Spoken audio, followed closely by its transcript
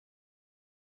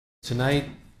Tonight,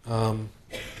 we're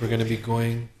going to be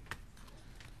going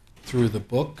through the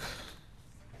book,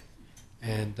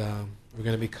 and we're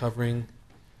going to be covering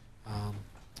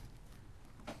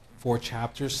 4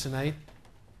 chapters tonight.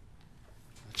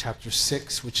 Chapter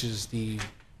 6, which is the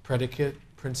Predicate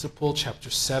Principle.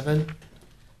 Chapter 7,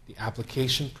 the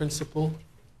Application Principle.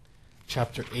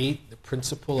 Chapter 8, the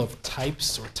Principle of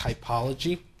Types or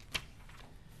Typology.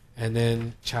 And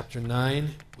then Chapter 9,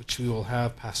 which we will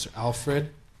have Pastor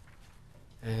Alfred.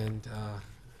 And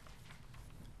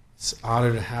it's an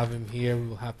honor to have him here. We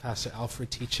will have Pastor Alfred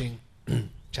teaching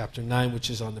Chapter 9, which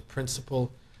is on the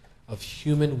principle of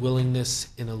human willingness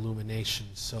in illumination.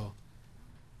 So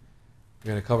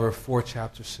we're going to cover 4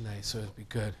 chapters tonight, so it'll be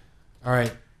good. All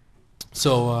right.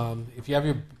 So if you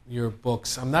have your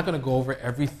books, I'm not going to go over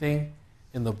everything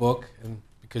in the book, and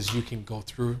because you can go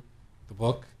through the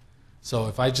book. So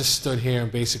if I just stood here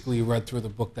and basically read through the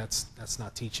book, that's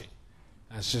not teaching.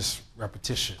 That's just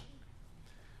repetition.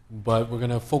 But we're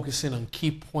going to focus in on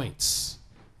key points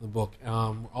in the book.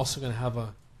 We're also going to have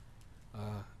a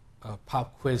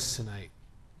pop quiz tonight.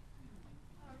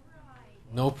 All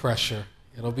right. No pressure.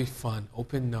 It'll be fun.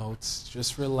 Open notes.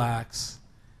 Just relax.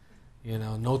 You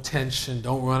know, no tension.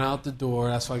 Don't run out the door.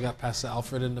 That's why I got Pastor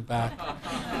Alfred in the back.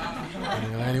 You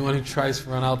know, anyone who tries to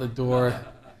run out the door,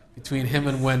 between him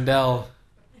and Wendell,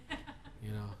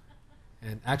 you know.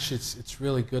 And actually, it's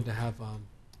really good to have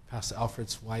Pastor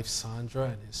Alfred's wife, Sandra,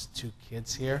 and his 2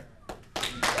 kids here.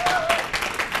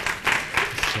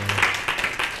 So,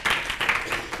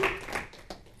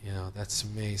 you know, that's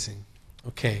amazing.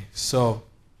 Okay, so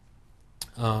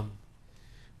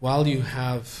while you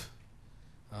have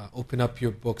open up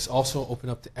your books, also open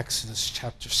up to Exodus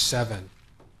chapter 7.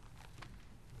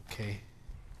 Okay.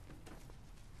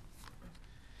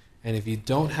 And if you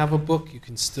don't have a book, you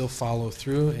can still follow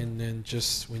through, and then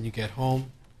just when you get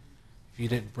home, if you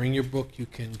didn't bring your book, you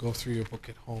can go through your book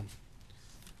at home.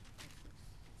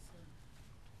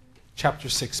 Chapter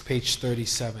 6, page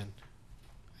 37,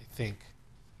 I think.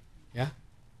 Yeah?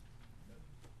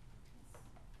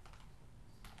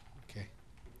 Okay.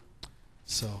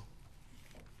 So,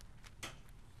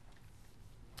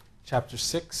 chapter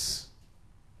 6.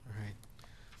 All right.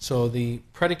 So the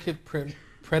predictive principle.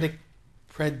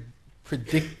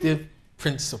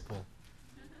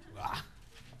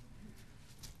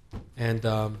 And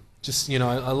just, you know,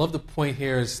 I love the point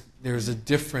here is there's a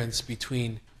difference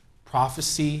between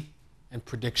prophecy and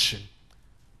prediction.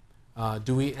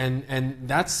 And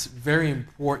that's very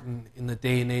important in the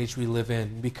day and age we live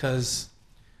in, because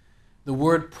the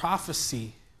word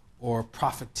prophecy or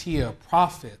prophetia,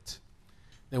 prophet,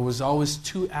 there was always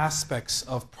 2 aspects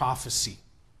of prophecy.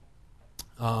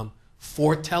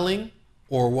 Foretelling,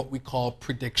 or what we call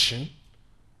prediction,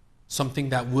 something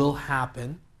that will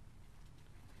happen.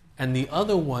 And the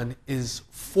other one is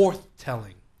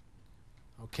foretelling.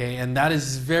 Okay, and that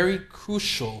is very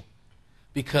crucial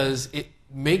because it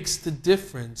makes the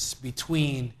difference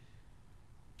between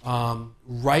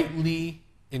rightly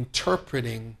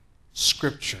interpreting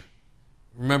Scripture.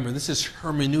 Remember, this is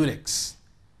hermeneutics.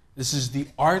 This is the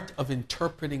art of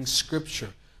interpreting Scripture.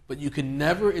 But you can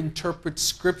never interpret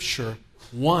Scripture,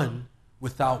 1,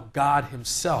 without God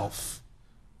Himself,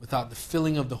 without the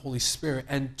filling of the Holy Spirit,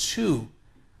 and 2,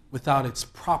 without its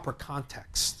proper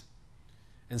context.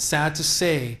 And sad to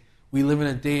say, we live in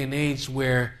a day and age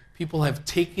where people have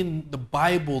taken the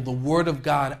Bible, the Word of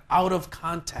God, out of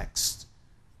context,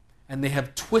 and they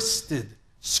have twisted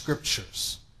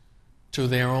Scriptures to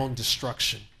their own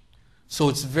destruction. So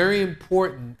it's very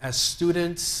important as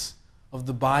students of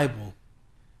the Bible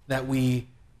that we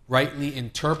rightly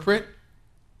interpret,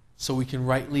 so we can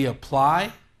rightly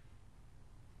apply,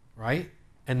 right?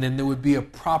 And then there would be a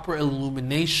proper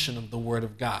illumination of the Word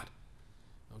of God.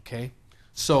 Okay?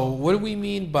 So what do we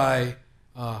mean by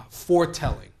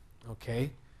foretelling? Okay?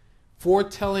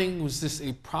 Foretelling, was this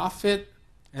a prophet?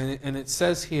 And it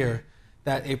says here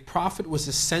that a prophet was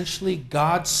essentially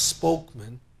God's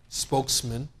spokesman,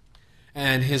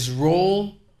 and his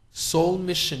sole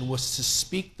mission was to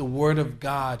speak the Word of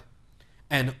God,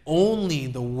 and only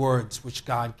the words which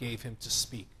God gave him to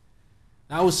speak.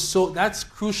 That's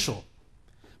crucial.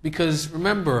 Because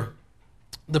remember,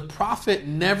 the prophet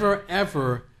never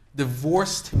ever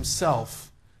divorced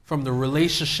himself from the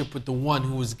relationship with the one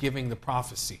who was giving the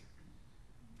prophecy.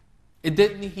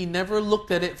 He never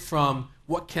looked at it from,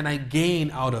 what can I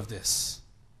gain out of this?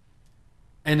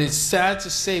 And it's sad to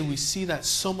say we see that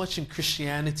so much in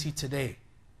Christianity today.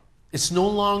 It's no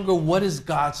longer what is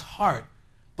God's heart,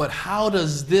 but how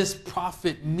does this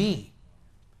profit me,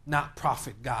 not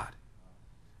profit God?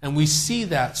 And we see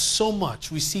that so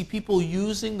much. We see people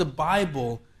using the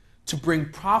Bible to bring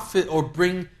profit or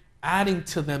bring adding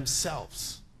to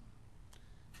themselves.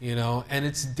 And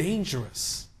it's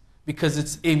dangerous because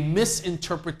it's a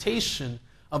misinterpretation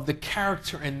of the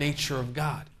character and nature of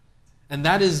God. And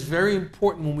that is very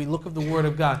important when we look at the Word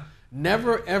of God.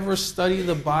 Never ever study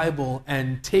the Bible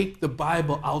and take the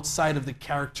Bible outside of the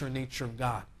character and nature of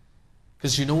God.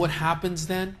 Because you know what happens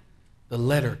then? The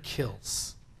letter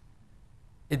kills.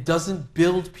 It doesn't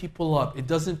build people up. It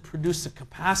doesn't produce a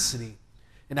capacity.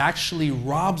 It actually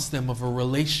robs them of a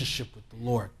relationship with the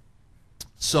Lord.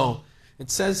 So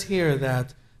it says here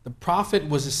that the prophet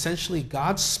was essentially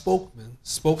God's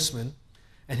spokesman,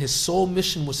 and his sole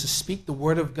mission was to speak the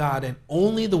word of God and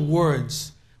only the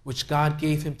words which God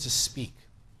gave him to speak.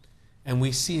 And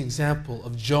we see example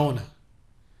of Jonah.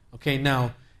 Okay,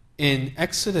 now in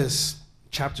Exodus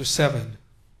chapter 7,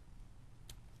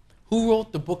 who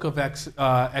wrote the book of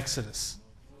Exodus?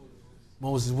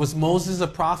 Moses. Was Moses a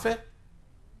prophet?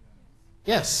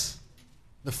 Yes.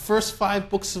 The first 5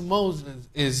 books of Moses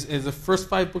is the first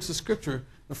 5 books of Scripture,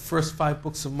 the first 5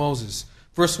 books of Moses.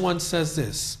 Verse 1 says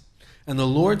this, "And the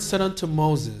Lord said unto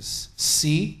Moses,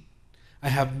 See, I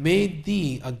have made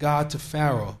thee a god to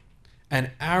Pharaoh,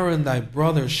 and Aaron thy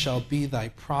brother shall be thy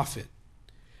prophet.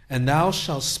 And thou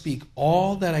shalt speak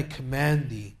all that I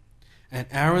command thee, and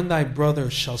Aaron thy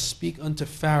brother shall speak unto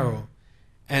Pharaoh,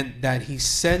 and that he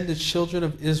send the children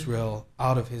of Israel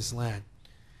out of his land."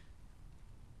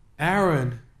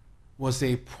 Aaron was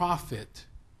a prophet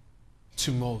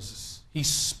to Moses. He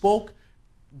spoke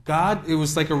God. It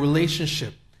was like a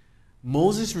relationship.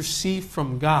 Moses received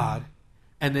from God,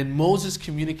 and then Moses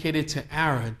communicated to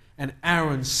Aaron, and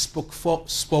Aaron spoke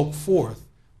forth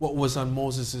what was on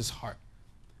Moses' heart.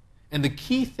 And the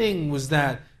key thing was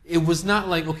that it was not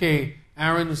like, okay,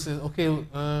 Aaron said, okay,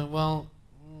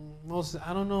 Moses,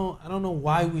 I don't know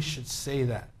why we should say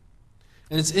that.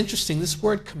 And it's interesting, this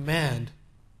word command,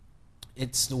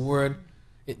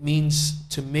 it means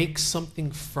to make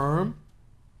something firm,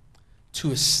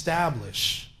 to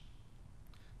establish,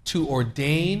 to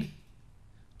ordain,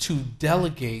 to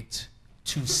delegate,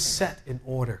 to set in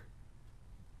order.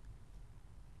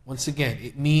 Once again,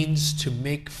 it means to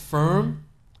make firm,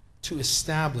 to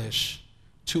establish,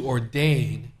 to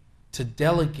ordain, to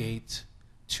delegate,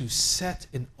 to set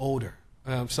in order.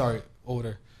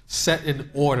 Set in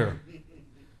order.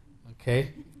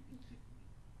 Okay?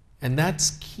 And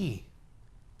that's key,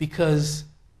 because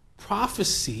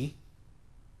prophecy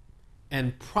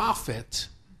and prophet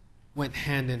went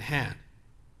hand in hand.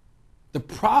 The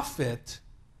prophet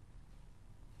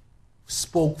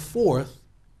spoke forth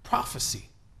prophecy.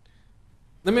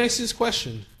 Let me ask you this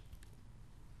question.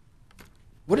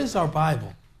 What is our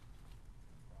Bible?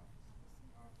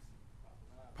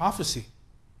 Prophecy.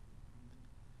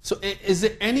 So is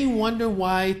there any wonder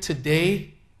why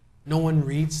today no one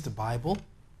reads the Bible?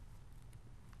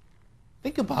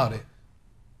 Think about it.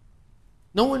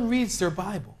 No one reads their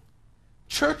Bible.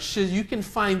 Churches, you can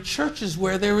find churches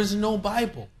where there is no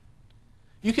Bible.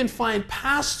 You can find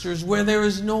pastors where there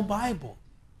is no Bible.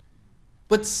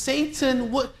 But Satan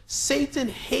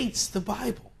hates the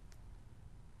Bible.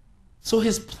 So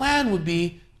his plan would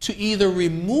be to either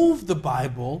remove the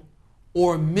Bible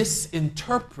or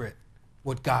misinterpret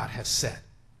what God has said.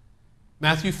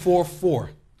 Matthew 4:4.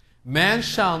 Man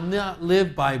shall not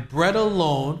live by bread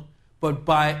alone, but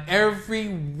by every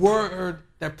word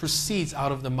that proceeds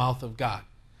out of the mouth of God.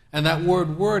 And that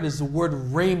word is the word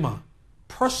rhema,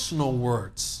 personal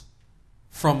words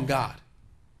from God.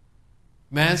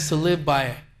 Man's to live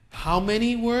by how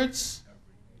many words?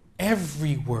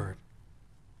 Every word.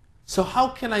 So how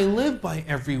can I live by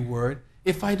every word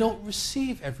if I don't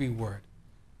receive every word?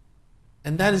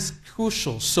 And that is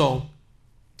crucial. So,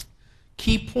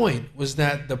 key point was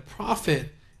that the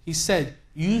prophet, he said,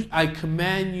 I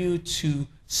command you to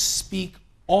speak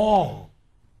all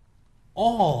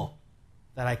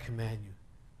that I command you.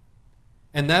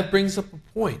 And that brings up a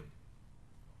point.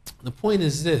 The point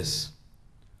is this,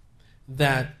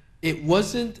 that it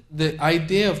wasn't, the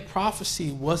idea of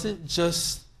prophecy wasn't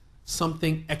just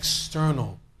something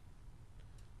external.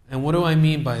 And what do I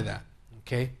mean by that?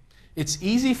 Okay? It's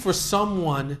easy for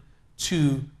someone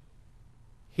to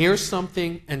hear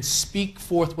something and speak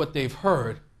forth what they've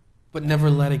heard, but never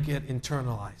let it get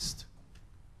internalized.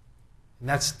 And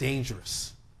that's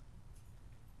dangerous.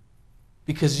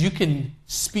 Because you can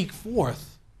speak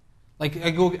forth, like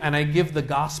I go and I give the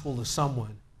gospel to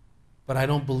someone, but I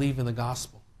don't believe in the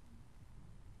gospel.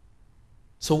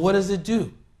 So what does it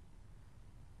do?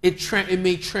 It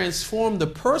may transform the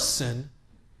person,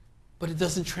 but it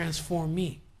doesn't transform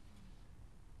me.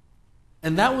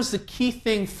 And that was the key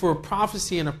thing for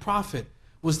prophecy and a prophet,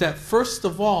 was that, first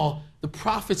of all, the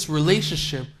prophet's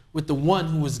relationship with the one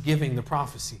who was giving the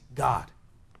prophecy, God.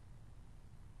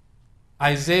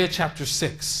 Isaiah chapter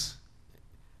 6.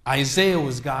 Isaiah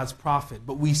was God's prophet,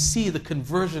 but we see the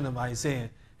conversion of Isaiah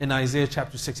in Isaiah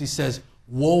chapter 6. He says,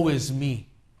 "Woe is me,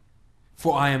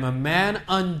 for I am a man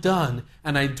undone,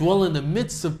 and I dwell in the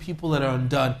midst of people that are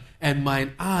undone, and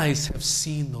mine eyes have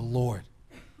seen the Lord."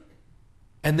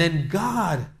 And then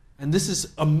God, and this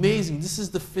is amazing, this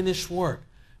is the finished work.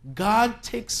 God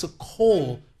takes a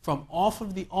coal from off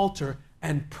of the altar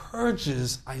and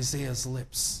purges Isaiah's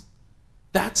lips.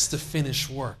 That's the finished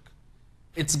work.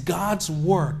 It's God's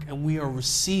work, and we are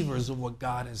receivers of what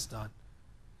God has done.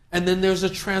 And then there's a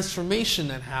transformation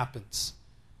that happens.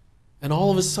 And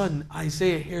all of a sudden,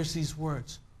 Isaiah hears these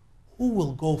words, "Who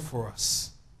will go for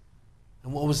us?"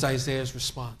 And what was Isaiah's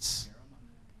response?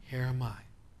 "Here am I."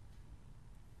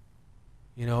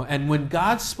 You know, and when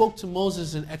God spoke to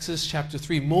Moses in Exodus chapter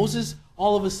 3, Moses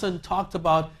all of a sudden talked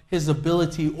about his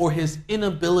ability or his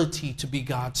inability to be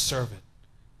God's servant.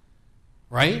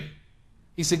 Right?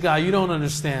 He said, "God, you don't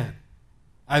understand.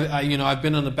 I've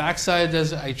been on the backside of the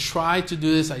desert. I tried to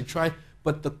do this. I tried."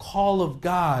 But the call of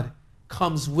God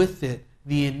comes with it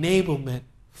the enablement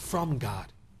from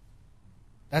God.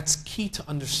 That's key to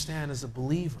understand as a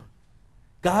believer.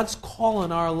 God's call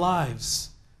in our lives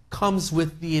comes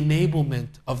with the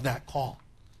enablement of that call.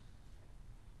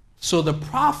 So the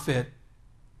prophet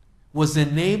was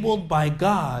enabled by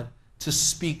God to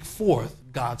speak forth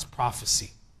God's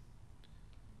prophecy.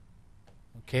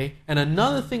 Okay? And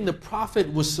another thing the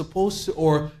prophet was supposed to,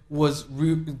 or was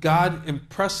God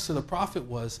impressed to the prophet,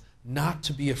 was not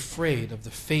to be afraid of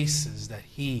the faces that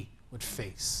he would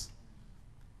face.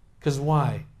 Because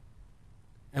why?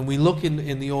 And we look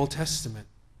in the Old Testament,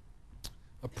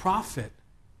 a prophet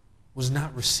was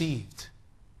not received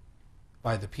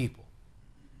by the people.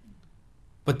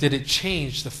 But did it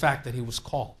change the fact that he was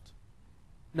called?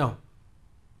 No.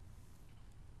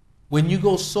 When you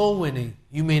go soul winning,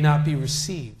 you may not be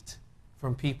received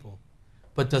from people.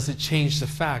 But does it change the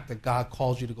fact that God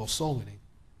called you to go soul winning?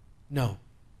 No.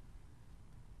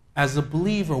 As a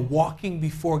believer walking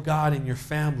before God in your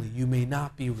family, you may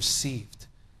not be received.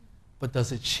 But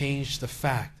does it change the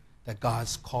fact that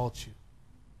God's called you?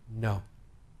 No.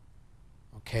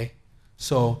 Okay?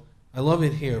 So, I love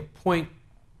it here. Point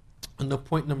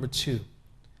number 2.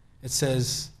 It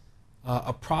says,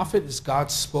 a prophet is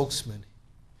God's spokesman.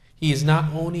 He is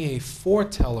not only a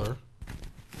foreteller,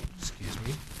 excuse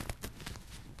me,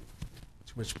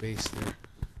 too much bass there,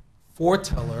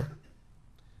 foreteller,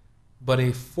 but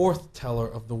a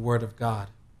forthteller of the Word of God.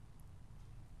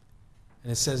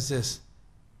 And it says this,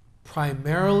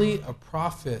 primarily a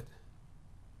prophet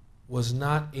was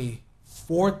not a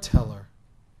foreteller,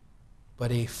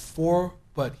 but he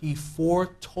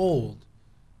foretold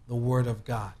the Word of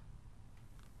God.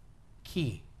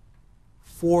 Key,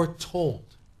 foretold.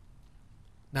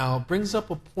 Now, it brings up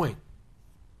a point.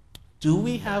 Do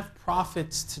we have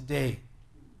prophets today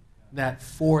that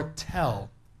foretell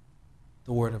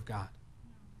the Word of God?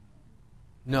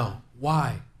 No.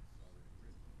 Why?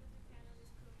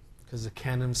 Because the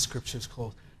canon of Scripture is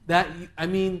closed. That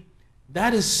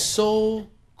is so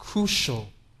crucial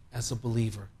as a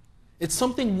believer. It's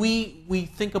something we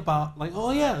think about like,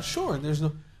 oh yeah, sure.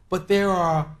 But there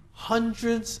are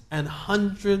hundreds and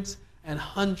hundreds and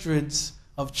hundreds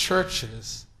of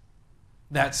churches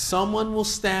that someone will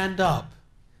stand up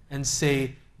and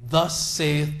say, "Thus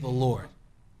saith the Lord."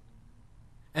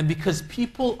 And because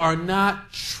people are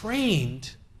not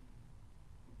trained,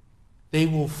 they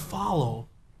will follow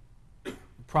the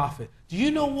prophet. Do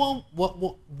you know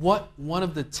what one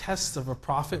of the tests of a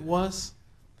prophet was?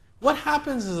 What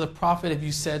happens as a prophet if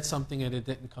you said something and it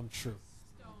didn't come true?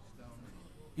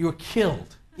 You were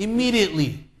killed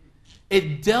immediately.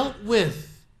 It dealt with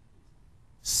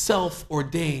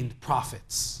self-ordained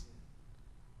prophets.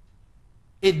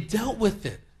 It dealt with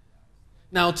it.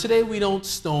 Now, today we don't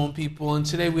stone people and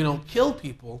today we don't kill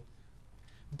people.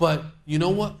 But you know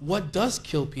what? What does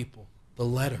kill people? The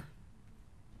letter.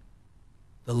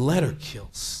 The letter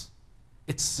kills.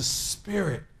 It's the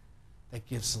Spirit that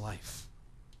gives life.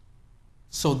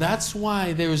 So that's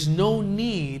why there is no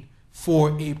need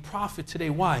for a prophet today.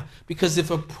 Why? Because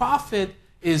if a prophet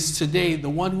is today the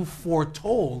one who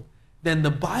foretold, then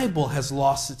the Bible has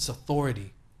lost its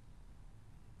authority.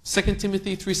 2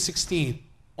 Timothy 3:16,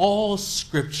 all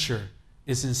Scripture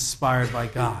is inspired by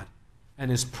God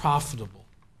and is profitable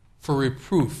for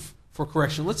reproof, for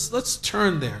correction. Let's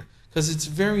turn there because it's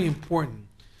very important.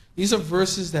 These are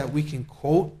verses that we can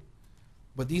quote,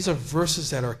 but these are verses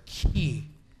that are key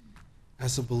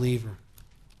as a believer.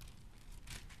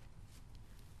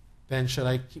 Ben, should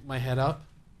I keep my head up?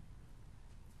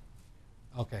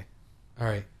 Okay. All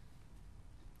right.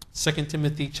 2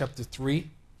 Timothy chapter 3.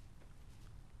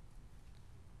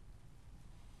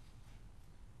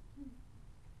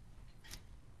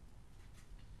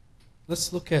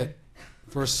 Let's look at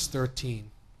verse 13.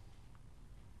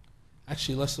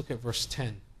 Actually, let's look at verse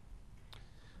 10.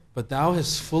 But thou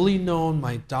hast fully known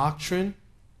my doctrine,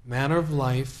 manner of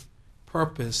life,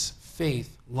 purpose,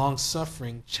 faith,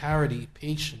 long-suffering, charity,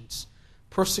 patience,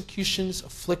 persecutions,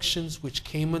 afflictions, which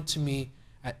came unto me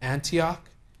at Antioch,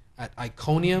 at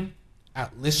Iconium,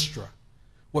 at Lystra.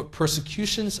 What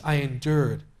persecutions I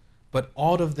endured, but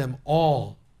out of them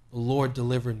all the Lord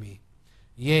delivered me.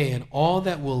 Yea, and all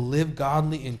that will live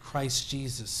godly in Christ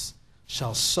Jesus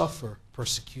shall suffer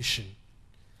persecution.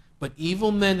 But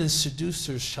evil men and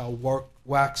seducers shall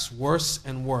wax worse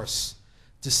and worse,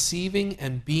 deceiving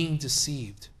and being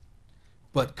deceived.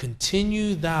 But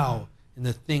continue thou in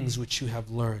the things which you have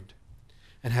learned,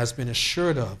 and hast been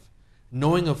assured of,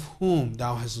 knowing of whom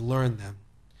thou hast learned them,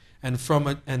 and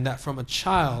that from a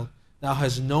child thou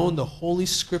hast known the holy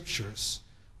scriptures,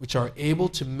 which are able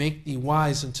to make thee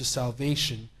wise unto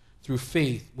salvation through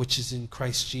faith which is in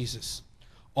Christ Jesus.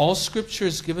 All scripture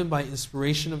is given by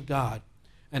inspiration of God,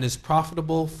 and is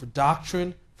profitable for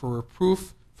doctrine, for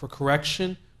reproof, for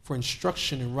correction, for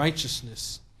instruction in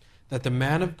righteousness, that the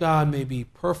man of God may be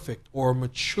perfect or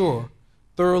mature,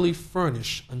 thoroughly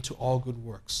furnished unto all good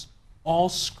works. All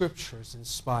scripture is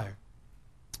inspired.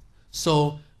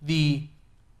 So the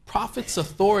prophet's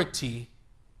authority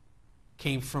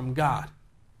came from God.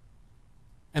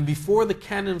 And before the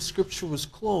canon of scripture was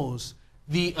closed,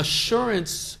 the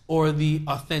assurance or the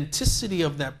authenticity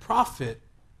of that prophet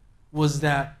was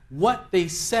that what they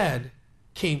said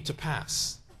came to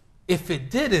pass. If it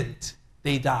didn't,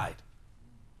 they died.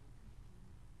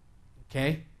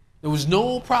 Okay? There was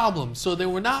no problem. So there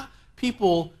were not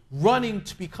people running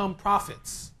to become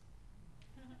prophets.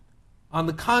 On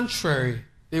the contrary,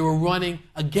 they were running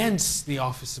against the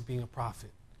office of being a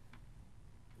prophet.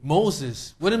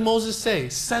 Moses, what did Moses say?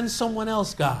 Send someone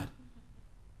else, God.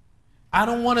 I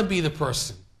don't want to be the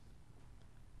person.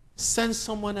 Send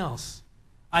someone else.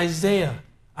 Isaiah,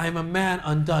 I am a man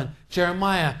undone.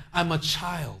 Jeremiah, I'm a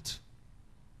child.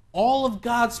 All of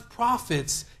God's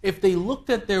prophets, if they looked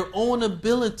at their own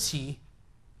ability,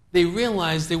 they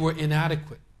realized they were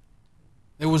inadequate.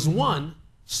 There was one,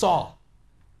 Saul.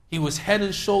 He was head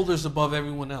and shoulders above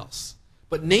everyone else.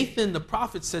 But Nathan, the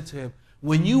prophet, said to him,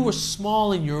 when you were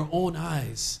small in your own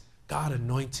eyes, God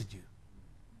anointed you.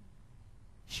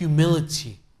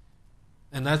 Humility.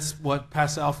 And that's what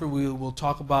Pastor Alfred will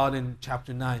talk about in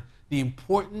chapter 9. The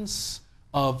importance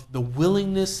of the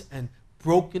willingness and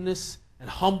brokenness and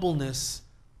humbleness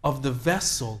of the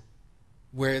vessel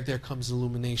where there comes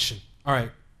illumination. All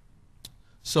right.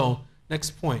 So,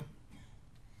 next point.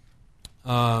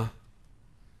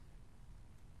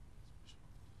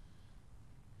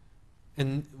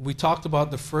 And we talked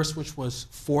about the first, which was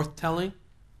foretelling.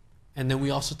 And then we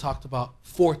also talked about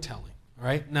foretelling. All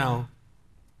right. Now,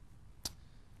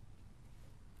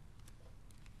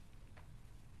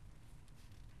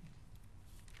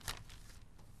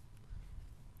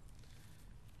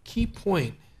 key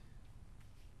point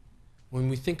when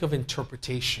we think of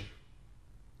interpretation,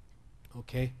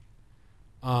 okay?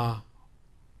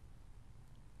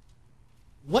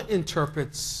 What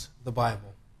interprets the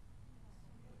Bible?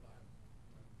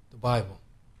 The Bible,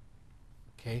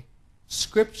 okay?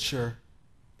 Scripture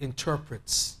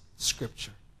interprets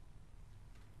Scripture,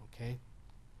 okay?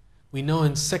 We know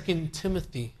in 2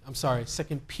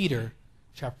 Peter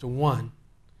chapter 1,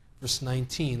 verse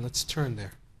 19. Let's turn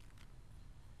there.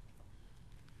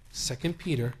 2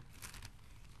 Peter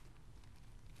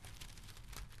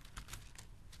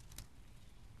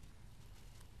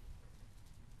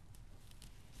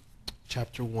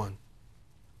chapter 1.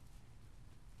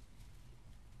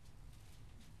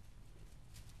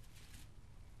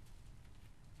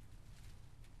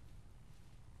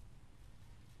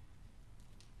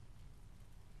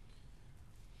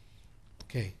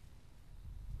 Okay.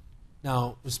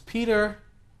 Now, was Peter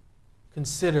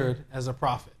considered as a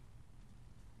prophet?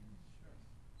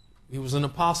 He was an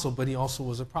apostle, but he also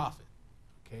was a prophet.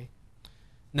 Okay?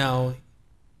 Now,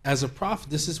 as a prophet,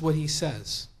 this is what he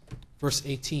says. Verse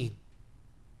 18.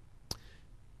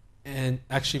 And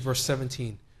actually verse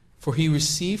 17. For he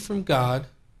received from God,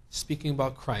 speaking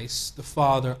about Christ, the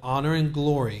Father, honor and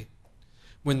glory,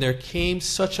 when there came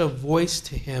such a voice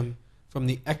to him from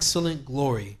the excellent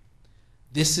glory,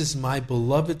 this is my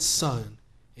beloved Son,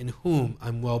 in whom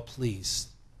I'm well pleased.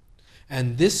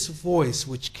 And this voice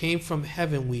which came from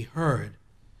heaven we heard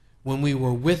when we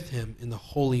were with him in the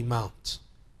holy mount.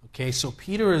 Okay, so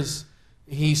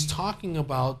he's talking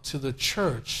about to the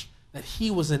church that he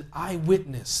was an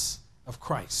eyewitness of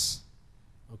Christ.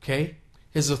 Okay,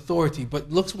 his authority.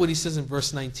 But look what he says in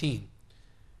verse 19.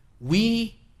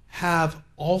 We have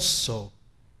also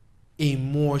a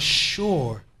more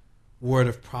sure word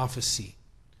of prophecy,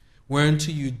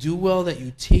 whereunto you do well that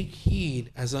you take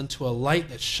heed as unto a light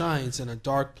that shines in a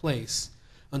dark place,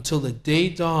 until the day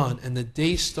dawn and the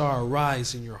day star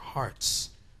arise in your hearts.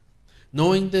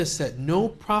 Knowing this, that no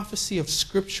prophecy of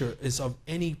Scripture is of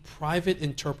any private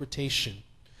interpretation.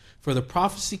 For the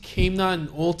prophecy came not in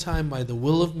old time by the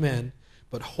will of men,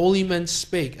 but holy men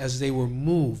spake as they were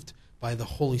moved by the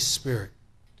Holy Spirit.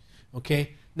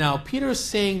 Okay? Now, Peter is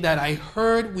saying that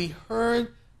we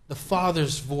heard the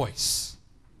Father's voice,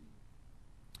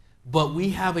 but we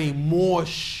have a more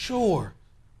sure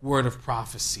word of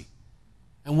prophecy.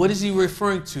 And what is he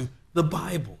referring to? The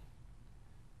Bible.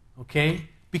 Okay?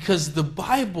 Because the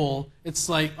Bible, it's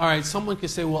like, all right, someone could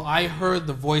say, well, I heard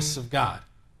the voice of God.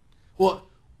 Well,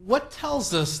 what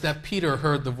tells us that Peter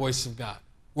heard the voice of God?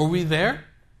 Were we there?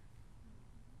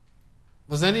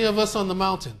 Was any of us on the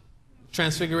mountain?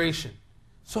 Transfiguration.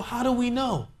 So how do we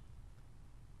know?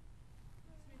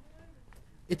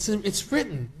 It's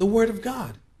written, the Word of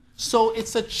God. So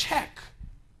it's a check.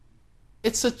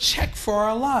 It's a check for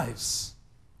our lives.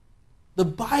 The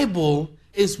Bible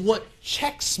is what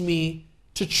checks me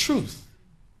to truth.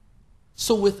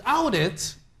 So without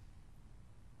it,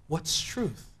 what's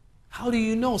truth? How do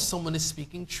you know someone is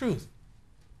speaking truth?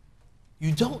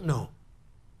 You don't know.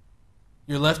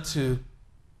 You're left to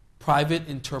private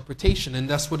interpretation. And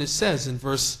that's what it says in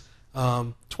verse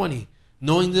 20.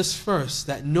 Knowing this first,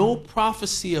 that no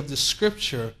prophecy of the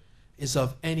Scripture is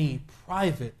of any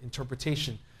private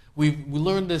interpretation. We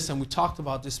learned this and we talked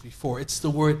about this before. It's the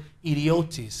word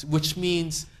idiotes, which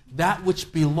means that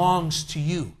which belongs to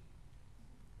you.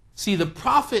 See, the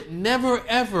prophet never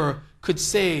ever could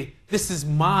say, this is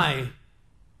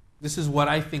what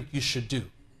I think you should do.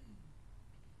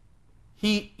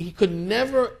 He could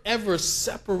never ever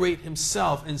separate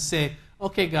himself and say,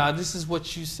 okay, God, this is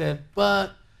what you said,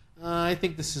 but I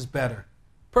think this is better.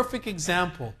 Perfect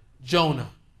example, Jonah,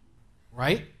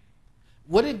 right?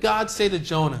 What did God say to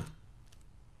Jonah?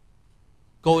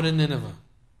 Go to Nineveh.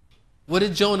 What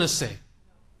did Jonah say?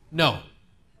 No.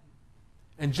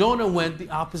 And Jonah went the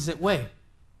opposite way.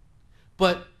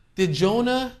 But did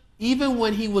Jonah, even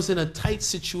when he was in a tight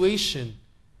situation,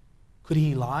 could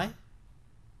he lie?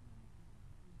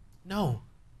 No.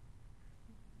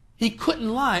 He couldn't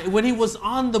lie. When he was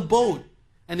on the boat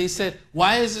and he said,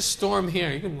 why is this storm here?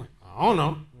 You can be like, I don't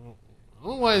know. I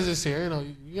don't know why is this here.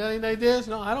 You got any ideas?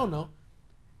 No, I don't know.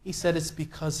 He said, it's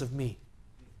because of me,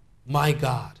 my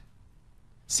God.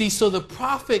 See, so the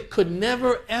prophet could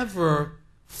never, ever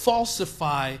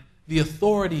falsify the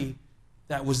authority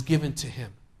that was given to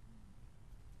him.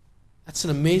 That's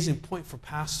an amazing point for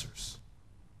pastors,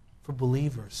 for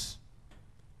believers.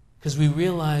 Because we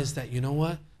realize that, you know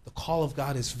what? The call of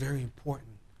God is very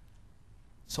important.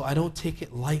 So I don't take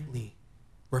it lightly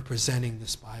representing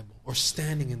this Bible or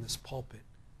standing in this pulpit.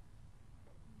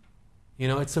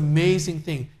 It's an amazing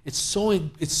thing. It's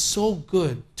so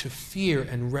good to fear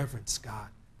and reverence God.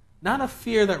 Not a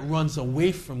fear that runs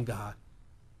away from God,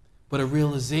 but a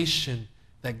realization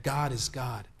that God is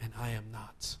God and I am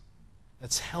not.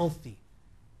 That's healthy.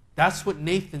 That's what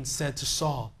Nathan said to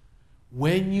Saul.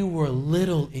 When you were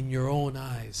little in your own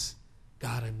eyes,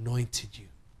 God anointed you.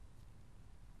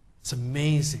 It's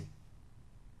amazing.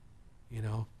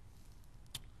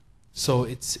 So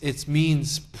it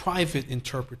means private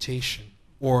interpretation,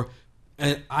 or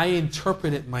I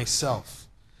interpret it myself.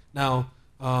 Now,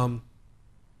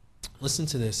 listen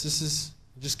to this.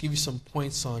 I'll just give you some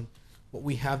points on what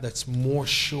we have that's more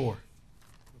sure.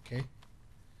 Okay?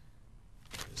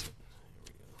 Where is it? Here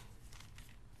we go.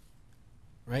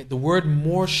 Right? The word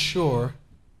more sure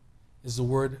is the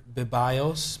word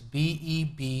bebios,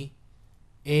 B-E-B-A-I-O-S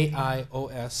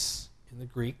in the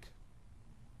Greek.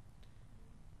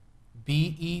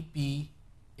 B-E-B-A-I-O-S.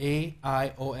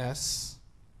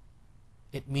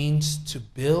 It means to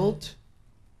build.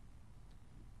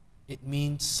 It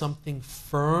means something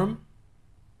firm,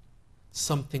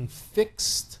 something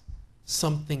fixed,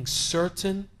 something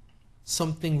certain,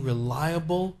 something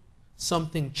reliable,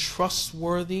 something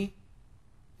trustworthy.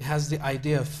 It has the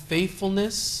idea of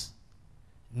faithfulness,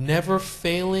 never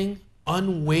failing,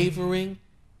 unwavering,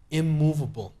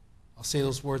 immovable. I'll say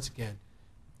those words again.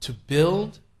 To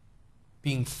build,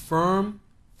 being firm,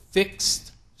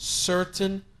 fixed,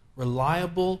 certain,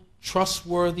 reliable,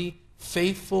 trustworthy,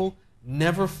 faithful,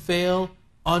 never fail,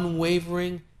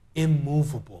 unwavering,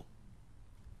 immovable.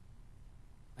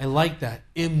 I like that.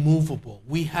 Immovable.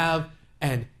 We have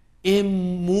an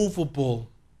immovable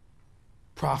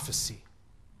prophecy.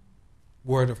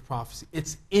 Word of prophecy.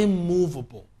 It's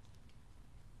immovable.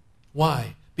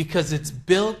 Why? Because it's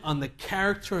built on the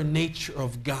character and nature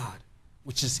of God,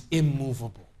 which is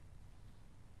immovable.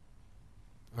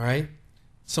 All right?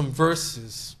 Some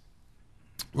verses.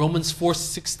 Romans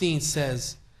 4:16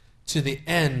 says, to the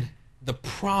end, the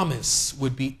promise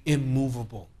would be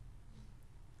immovable.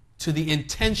 To the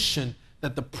intention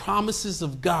that the promises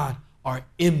of God are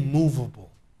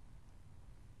immovable.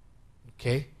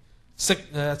 Okay?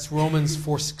 That's Romans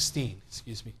 4:16,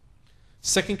 excuse me.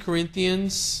 2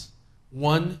 Corinthians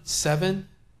 1:7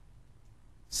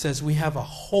 says we have a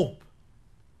hope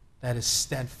that is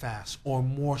steadfast or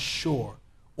more sure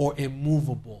or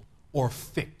immovable or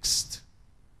fixed.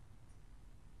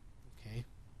 Okay?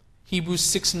 Hebrews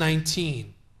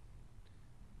 6:19,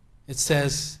 it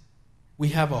says we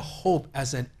have a hope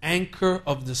as an anchor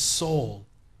of the soul,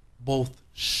 both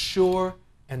sure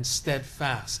and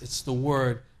steadfast. It's the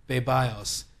word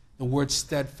bebios, the word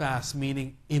steadfast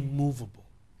meaning immovable.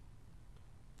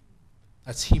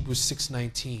 That's Hebrews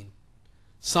 6:19.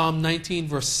 Psalm 19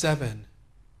 verse 7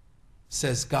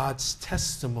 says God's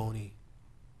testimony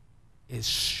is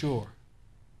sure.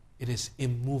 It is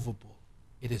immovable.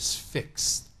 It is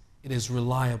fixed. It is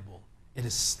reliable. It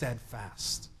is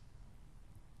steadfast.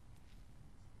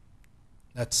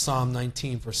 That's Psalm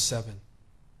 19 verse 7.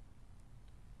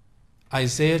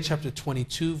 Isaiah chapter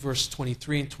 22 verse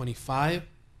 23 and 25,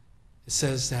 it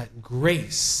says that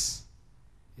grace,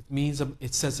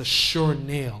 it says a sure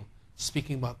nail,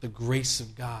 speaking about the grace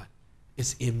of God,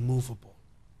 is immovable.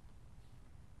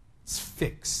 It's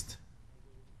fixed.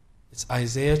 It's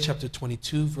Isaiah chapter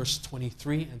 22 verse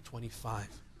 23 and 25.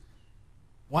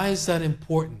 Why is that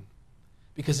important?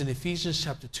 Because in Ephesians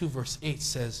chapter 2 verse 8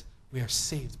 says we are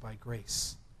saved by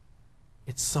grace.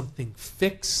 It's something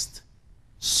fixed,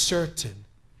 certain,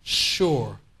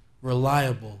 sure,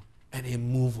 reliable, and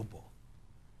immovable.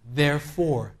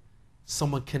 Therefore,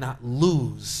 someone cannot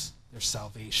lose their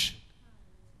salvation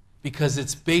because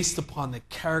it's based upon the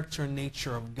character and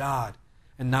nature of God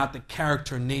and not the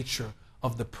character and nature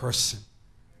of the person.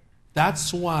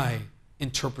 That's why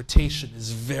interpretation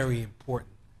is very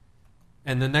important.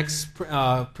 And the next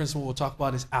principle we'll talk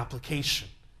about is application.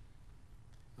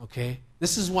 Okay?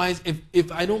 This is why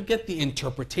if I don't get the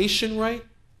interpretation right,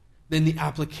 then the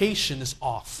application is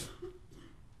off.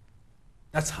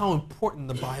 That's how important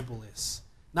the Bible is.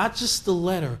 Not just the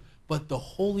letter, but the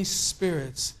Holy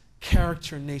Spirit's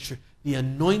character and nature, the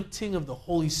anointing of the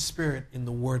Holy Spirit in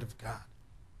the Word of God.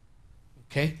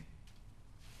 Okay?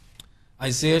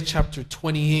 Isaiah chapter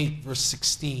 28, verse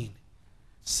 16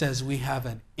 says we have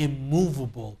an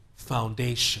immovable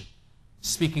foundation.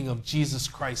 Speaking of Jesus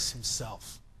Christ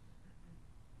himself.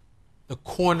 The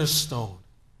cornerstone,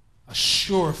 a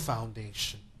sure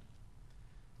foundation.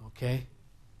 Okay?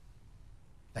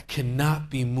 That cannot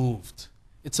be moved.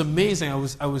 It's amazing. I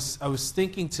was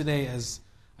thinking today as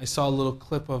I saw a little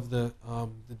clip of the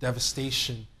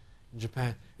devastation in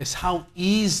Japan. It's how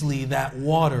easily that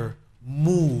water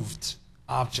moved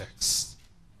objects.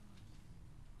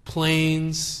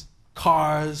 Planes,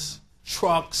 cars,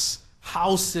 trucks,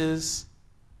 houses.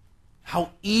 How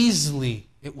easily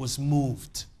it was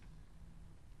moved.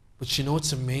 But you know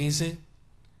what's amazing?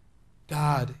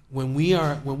 God, when we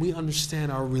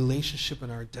understand our relationship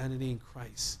and our identity in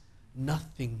Christ,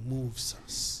 nothing moves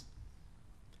us.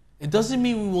 It doesn't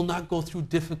mean we will not go through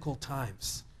difficult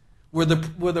times. Were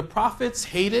the prophets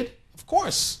hated? Of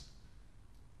course.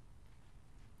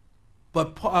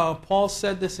 But Paul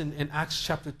said this in Acts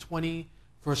chapter 20,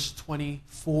 verse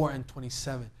 24 and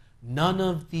 27. None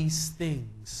of these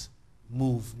things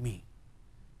move me.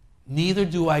 Neither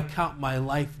do I count my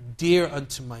life dear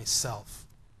unto myself,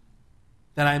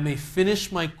 that I may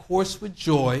finish my course with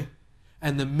joy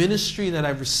and the ministry that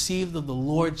I've received of the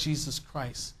Lord Jesus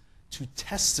Christ to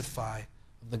testify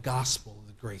of the gospel of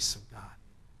the grace of God.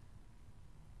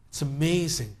 It's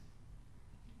amazing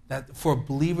that for a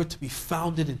believer to be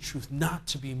founded in truth, not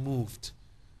to be moved.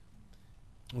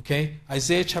 Okay?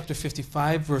 Isaiah chapter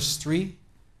 55, verse 3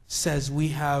 says we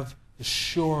have the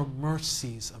sure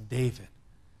mercies of David.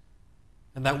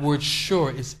 And that word sure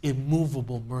is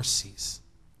immovable mercies.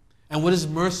 And what is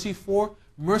mercy for?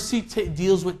 Mercy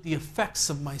deals with the effects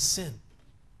of my sin.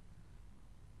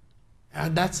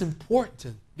 And that's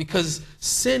important because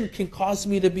sin can cause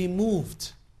me to be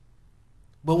moved.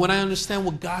 But when I understand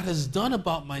what God has done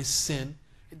about my sin,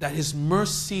 that his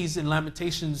mercies in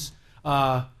Lamentations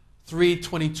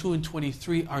 3:22 and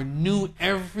 23 are new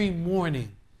every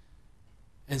morning,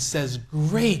 and says,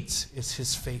 great is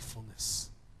his faithfulness.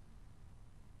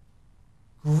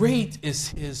 Great is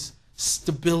his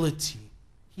stability.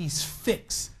 He's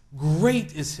fixed.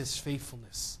 Great is his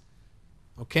faithfulness.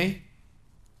 Okay?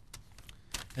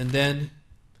 And then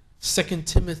 2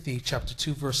 Timothy chapter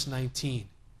 2 verse 19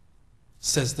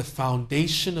 says the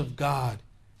foundation of God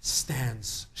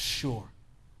stands sure.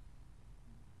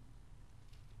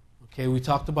 Okay, we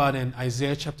talked about in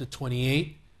Isaiah chapter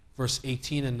 28 verse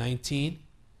 18 and 19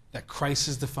 that Christ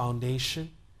is the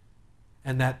foundation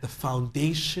and that the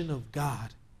foundation of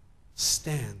God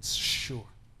stands sure.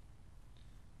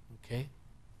 Okay?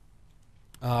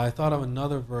 I thought of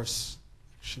another verse.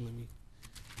 Actually, let me...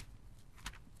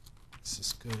 This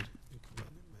is good. Let me come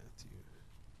out in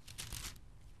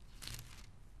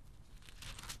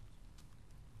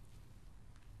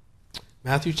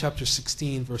Matthew chapter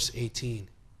 16, verse 18.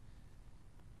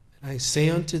 And I say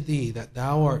unto thee that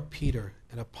thou art Peter,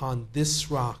 and upon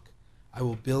this rock I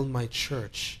will build my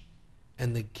church,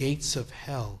 and the gates of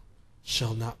hell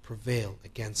shall not prevail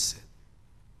against it.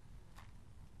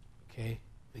 Okay?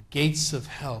 The gates of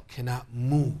hell cannot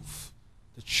move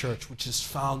the church, which is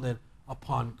founded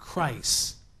upon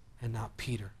Christ and not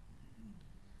Peter.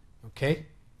 Okay?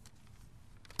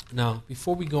 Now,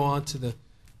 before we go on to the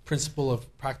principle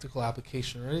of practical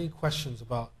application, are there any questions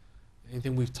about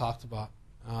anything we've talked about?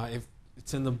 If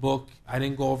it's in the book, I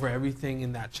didn't go over everything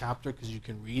in that chapter because you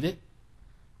can read it.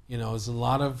 You know, there's a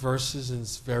lot of verses and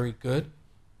it's very good.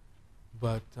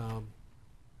 But, okay,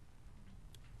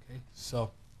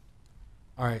 so...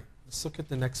 All right, let's look at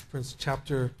the next principle,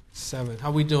 chapter 7.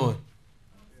 How we doing?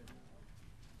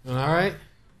 Doing all right?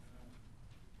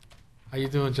 How you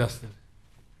doing, Justin?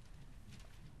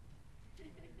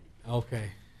 Okay.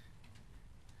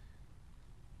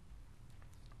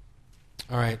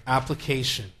 All right,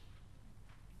 application.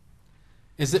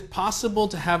 Is it possible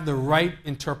to have the right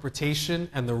interpretation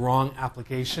and the wrong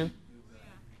application?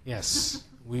 Yes,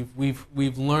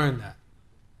 we've learned that.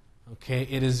 Okay,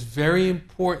 it is very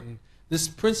important. This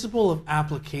principle of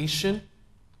application,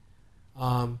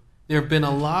 there have been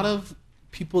a lot of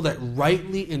people that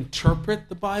rightly interpret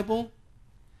the Bible,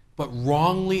 but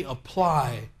wrongly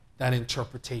apply that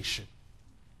interpretation.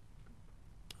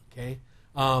 Okay?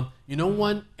 You know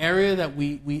one area that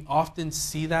we often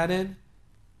see that in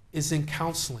is in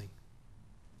counseling.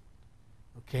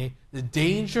 Okay? The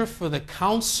danger for the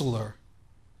counselor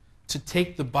to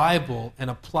take the Bible and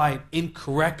apply it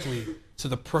incorrectly to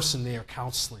the person they are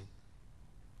counseling.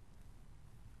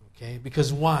 Okay?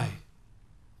 Because why?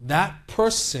 That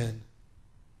person,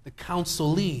 the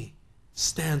counselee,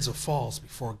 stands or falls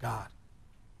before God,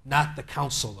 not the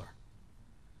counselor.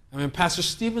 I mean, Pastor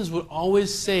Stevens would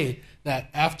always say that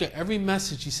after every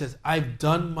message, he says, I've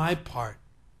done my part.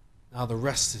 Now the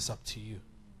rest is up to you.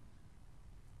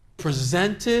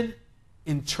 Presented,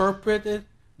 interpreted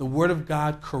the Word of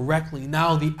God correctly.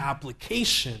 Now the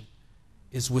application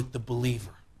is with the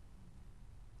believer.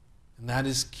 And that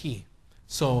is key.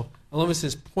 So, I love it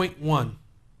says, point 1,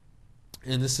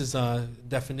 and this is a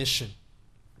definition.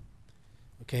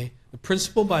 Okay? The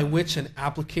principle by which an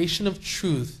application of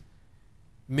truth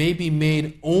may be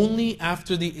made only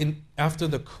after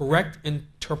the correct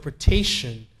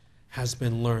interpretation has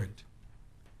been learned.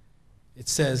 It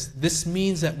says, this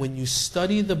means that when you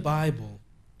study the Bible,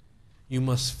 you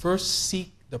must first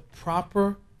seek the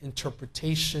proper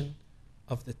interpretation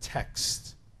of the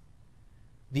text,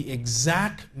 the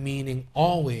exact meaning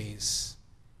always,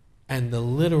 and the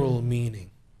literal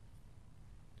meaning.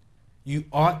 You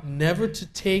ought never to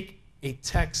take a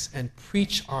text and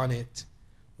preach on it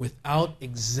without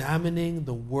examining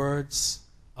the words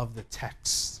of the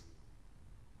text.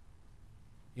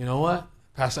 You know what?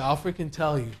 Pastor Alfred can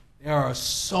tell you, there are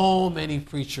so many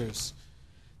preachers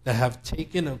that have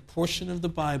taken a portion of the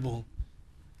Bible,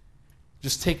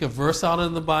 just take a verse out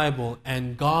of the Bible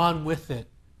and gone with it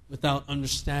without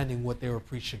understanding what they were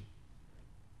preaching.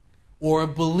 Or a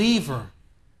believer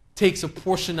takes a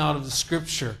portion out of the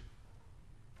Scripture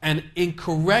and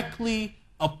incorrectly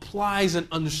applies and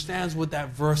understands what that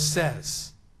verse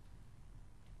says.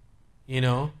 You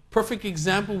know, perfect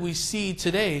example we see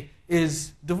today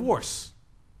is divorce.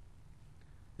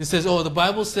 It says, oh, the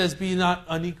Bible says be not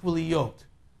unequally yoked.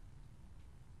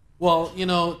 Well, you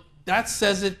know, that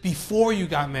says it before you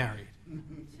got married.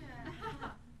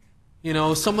 You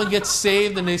know, someone gets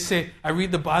saved and they say, I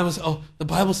read the Bible, oh, the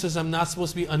Bible says I'm not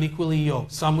supposed to be unequally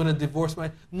yoked, so I'm going to divorce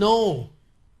my... No.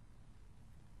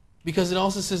 Because it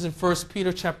also says in 1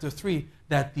 Peter chapter 3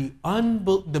 that the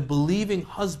believing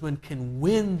husband can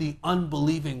win the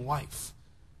unbelieving wife.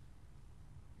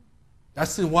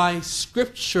 That's why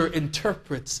Scripture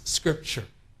interprets Scripture.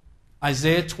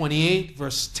 Isaiah 28,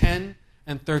 verse 10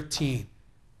 and 13.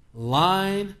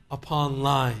 Line upon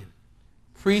line,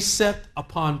 precept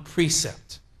upon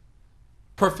precept.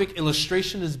 Perfect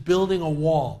illustration is building a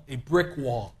wall, a brick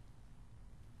wall.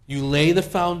 You lay the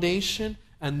foundation,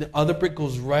 and the other brick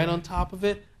goes right on top of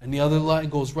it, and the other line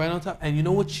goes right on top. And you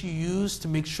know what you use to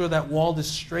make sure that wall is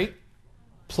straight?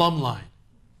 Plumb line.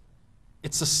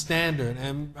 It's a standard.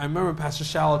 And I remember Pastor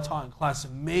Shallow taught in class,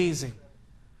 amazing,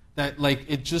 that like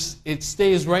it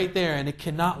stays right there and it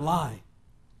cannot lie.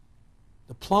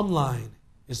 The plumb line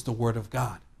is the Word of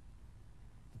God.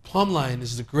 The plumb line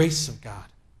is the grace of God.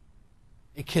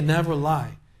 It can never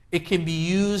lie. It can be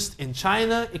used in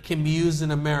China. It can be used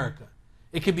in America.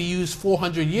 It can be used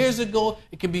 400 years ago.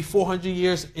 It can be 400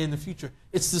 years in the future.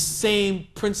 It's the same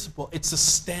principle. It's a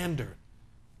standard.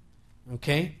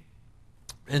 Okay?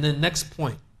 And then next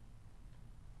point.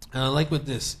 And I like with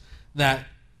this, that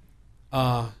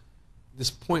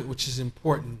this point which is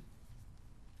important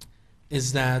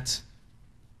is that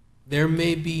there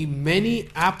may be many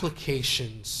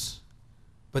applications,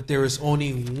 but there is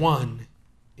only one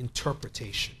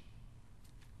interpretation.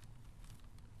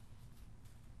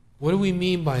 What do we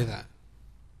mean by that?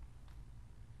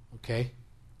 Okay.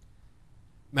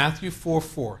 Matthew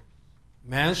 4:4.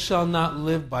 Man shall not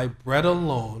live by bread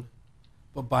alone,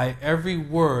 but by every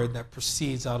word that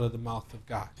proceeds out of the mouth of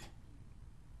God.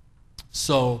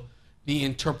 So the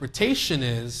interpretation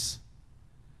is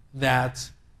that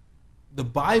the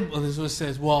Bible, this is what it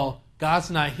says, well, God's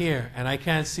not here, and I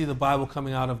can't see the Bible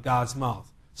coming out of God's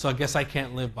mouth, so I guess I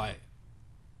can't live by it.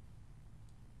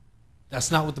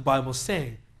 That's not what the Bible is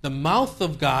saying. The mouth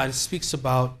of God speaks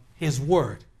about His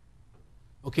Word.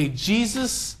 Okay,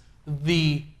 Jesus,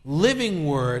 the living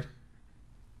Word,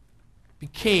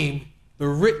 became the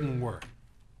written Word.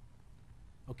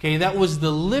 Okay, that was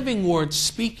the living Word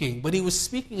speaking, but He was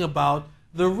speaking about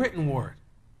the written Word.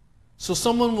 So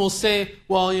someone will say,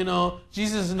 well, you know,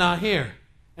 Jesus is not here.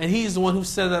 And He's the one who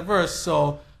said that verse.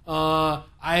 So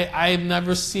I've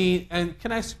never seen... And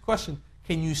can I ask you a question?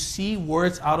 Can you see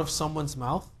words out of someone's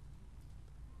mouth?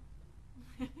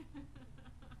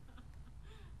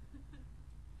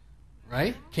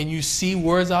 Right? Can you see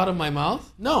words out of my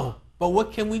mouth? No. But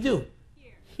what can we do?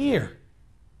 Hear.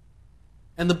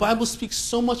 And the Bible speaks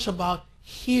so much about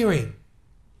hearing.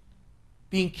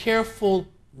 Being careful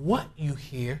what you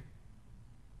hear.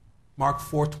 Mark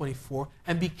 4:24.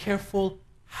 And be careful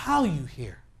how you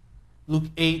hear. Luke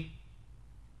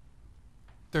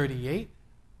 8:38.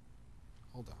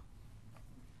 Hold on.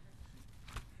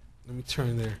 Let me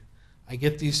turn there. I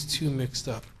get these two mixed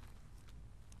up.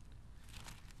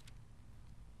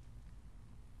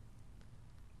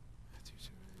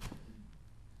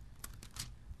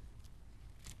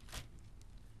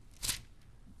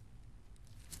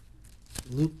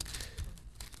 Luke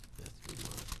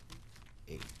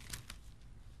 8.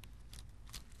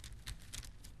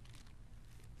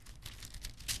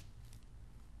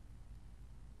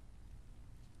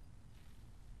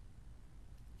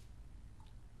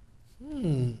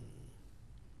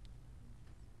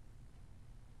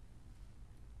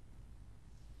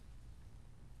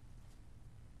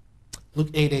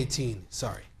 Luke 8:18,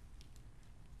 sorry.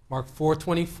 Mark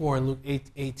 4:24 and Luke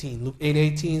 8:18. Luke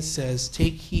 8:18 says,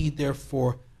 take heed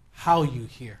therefore how you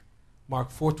hear. Mark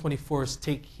 4:24 is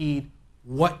take heed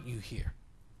what you hear.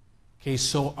 Okay,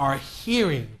 so our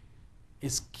hearing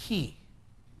is key.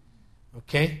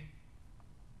 Okay?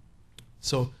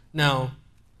 So now,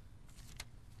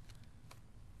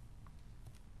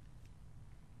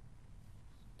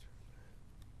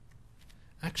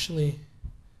 actually,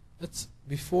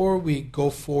 before we go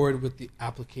forward with the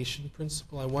application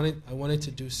principle, I wanted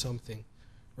to do something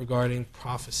regarding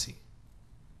prophecy.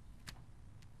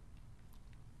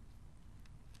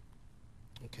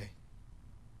 Okay.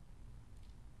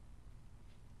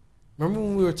 Remember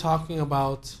when we were talking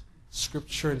about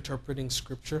Scripture, interpreting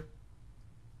Scripture?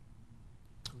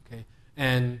 Okay.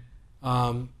 And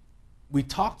we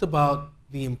talked about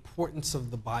the importance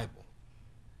of the Bible.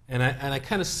 And I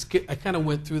kind of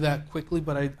went through that quickly,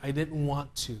 but I didn't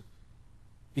want to,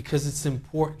 because it's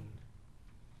important.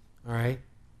 All right?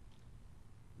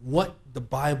 What the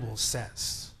Bible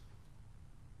says.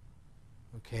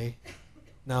 Okay?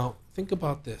 Now, think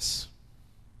about this.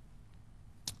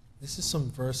 This is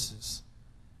some verses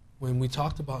when we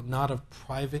talked about not of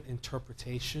private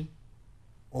interpretation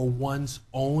or one's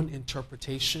own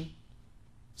interpretation.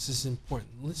 This is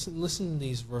important. Listen to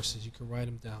these verses. You can write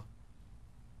them down.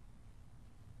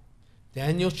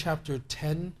 Daniel chapter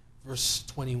 10, verse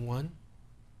 21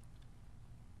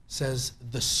 says,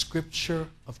 the scripture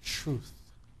of truth.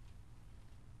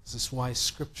 This is why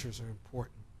scriptures are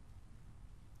important.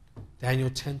 Daniel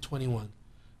 10:21.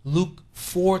 Luke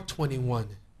 4:21.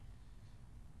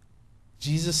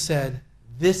 Jesus said,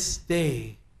 this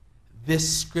day,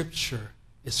 this scripture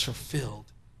is fulfilled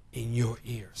in your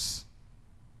ears.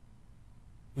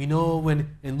 We know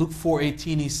when in Luke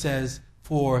 4:18 he says,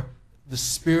 for the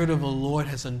Spirit of the Lord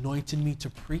has anointed me to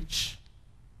preach.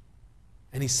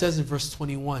 And he says in verse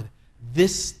 21,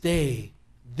 this day,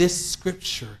 this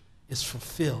scripture is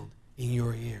fulfilled in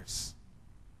your ears.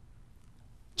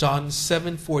 John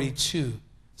 7:42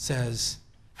 says,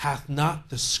 hath not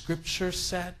the scripture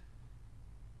said?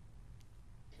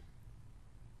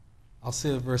 I'll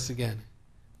say the verse again.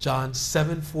 John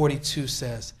 7:42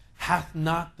 says, hath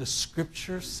not the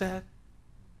scripture said?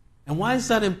 And why is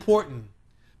that important?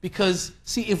 Because,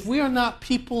 see, if we are not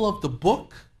people of the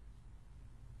book,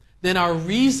 then our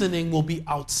reasoning will be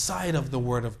outside of the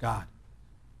Word of God.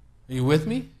 Are you with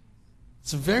me?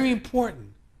 It's very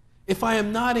important. If I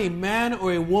am not a man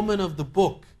or a woman of the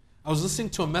book, I was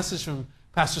listening to a message from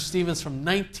Pastor Stevens from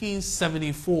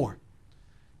 1974.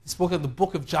 He spoke of the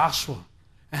book of Joshua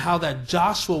and how that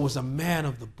Joshua was a man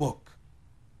of the book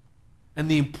and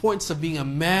the importance of being a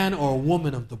man or a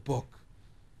woman of the book.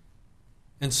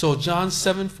 And so John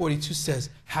 7:42 says,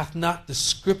 hath not the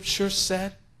scripture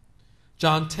said?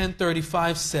 John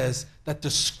 10:35 says that the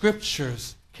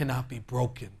scriptures cannot be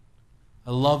broken.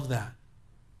 I love that.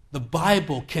 The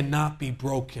Bible cannot be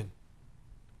broken.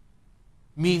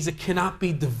 Means it cannot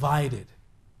be divided.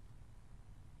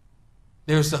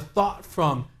 There's a thought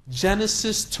from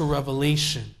Genesis to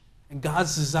Revelation. And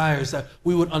God's desire is that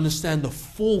we would understand the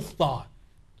full thought.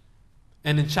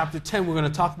 And in chapter 10, we're going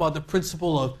to talk about the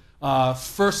principle of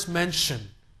first mention.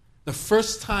 The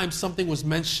first time something was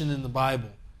mentioned in the Bible.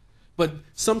 But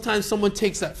sometimes someone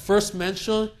takes that first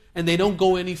mention and they don't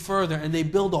go any further and they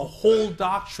build a whole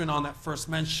doctrine on that first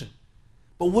mention.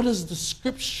 But what does the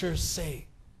scripture say?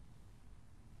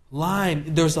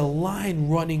 There's a line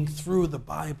running through the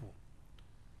Bible.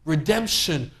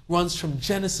 Redemption runs from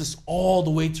Genesis all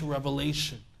the way to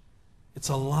Revelation. It's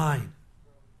a line.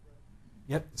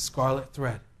 Yep, scarlet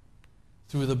thread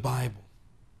through the Bible.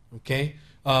 Okay?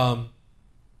 And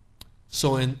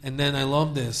then I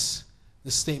love this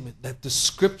statement, that the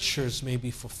scriptures may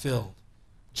be fulfilled.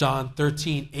 John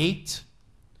 13:8,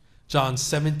 John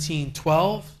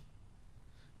 17:12,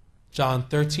 John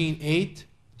 13:8,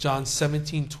 John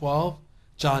 17:12,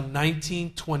 John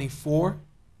 19:24,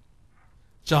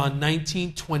 John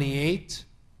 19:28,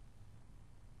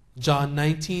 John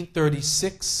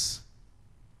 19:36,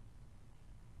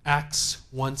 Acts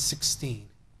 1:16.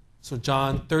 So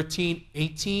John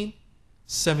 13:18,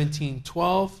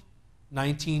 17:12,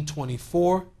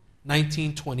 19:24,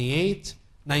 19:28,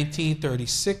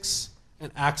 19:36,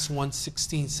 and Acts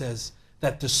 1:16 says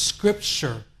that the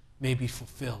scripture may be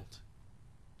fulfilled.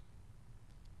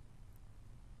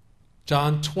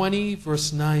 John 20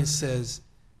 verse 9 says,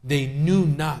 they knew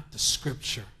not the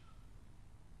scripture.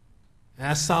 And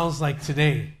that sounds like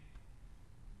today.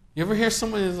 You ever hear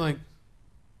someone who's like,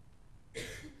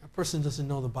 that person doesn't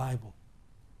know the Bible.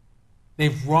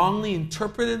 They've wrongly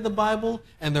interpreted the Bible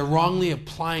and they're wrongly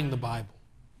applying the Bible.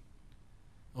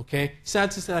 Okay?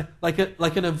 Sad to say, like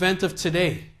an event of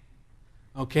today.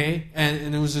 Okay?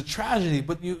 And it was a tragedy,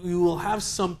 but you will have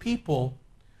some people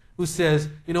who says,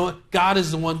 you know what, God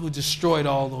is the one who destroyed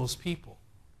all those people.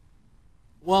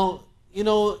 Well,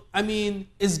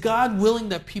 is God willing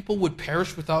that people would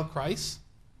perish without Christ?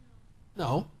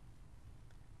 No.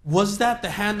 Was that the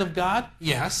hand of God?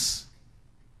 Yes.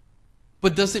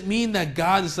 But does it mean that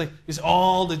God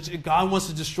God wants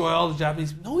to destroy all the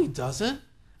Japanese? No, he doesn't.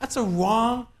 That's a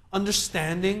wrong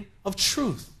understanding of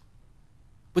truth.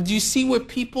 But do you see where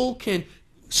people can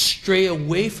stray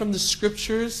away from the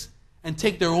scriptures and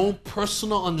take their own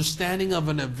personal understanding of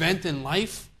an event in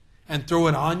life and throw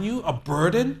it on you, a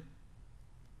burden?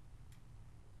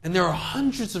 And there are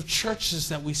hundreds of churches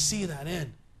that we see that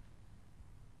in.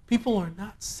 People are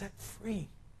not set free.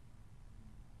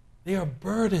 They are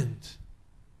burdened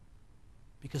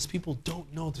because people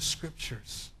don't know the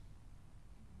scriptures.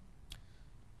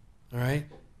 All right?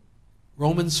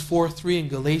 Romans 4:3 and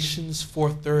Galatians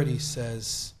 4:30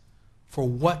 says, for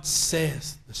what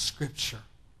says the scripture?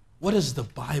 What does the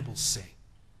Bible say?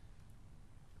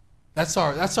 That's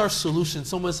our solution.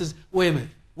 Someone says, wait a minute,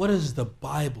 what does the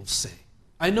Bible say?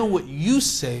 I know what you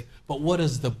say, but what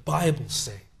does the Bible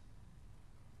say?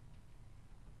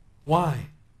 Why?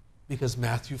 Because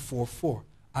Matthew 4:4,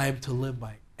 I am to live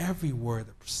by every word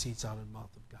that proceeds out of the mouth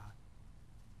of God.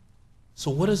 So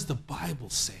what does the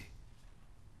Bible say?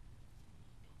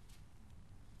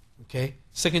 Okay?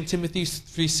 2 Timothy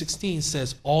 3:16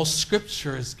 says, all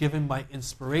scripture is given by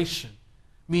inspiration,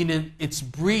 meaning it's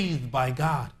breathed by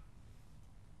God.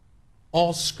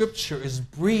 All scripture is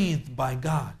breathed by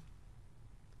God.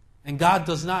 And God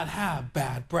does not have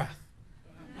bad breath.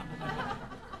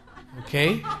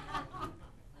 Okay?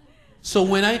 So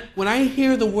when I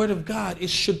hear the word of God, it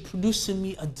should produce in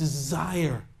me a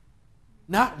desire,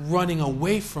 not running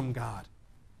away from God.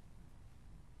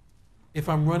 If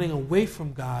I'm running away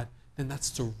from God, then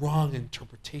that's the wrong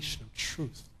interpretation of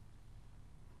truth.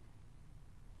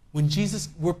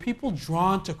 Were people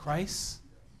drawn to Christ?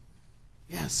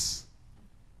 Yes.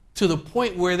 To the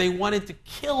point where they wanted to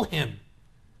kill him.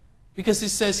 Because it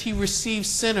says he receives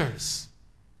sinners.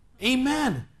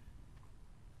 Amen.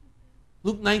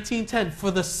 Luke 19:10,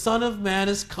 for the Son of Man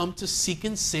is come to seek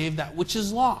and save that which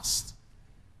is lost.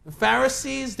 The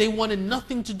Pharisees, they wanted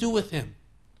nothing to do with him.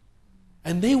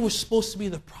 And they were supposed to be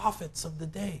the prophets of the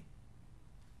day.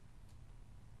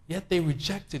 Yet they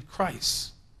rejected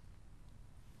Christ.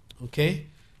 Okay?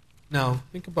 Now,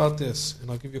 think about this, and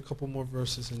I'll give you a couple more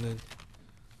verses and then.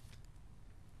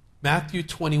 Matthew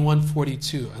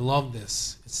 21:42. I love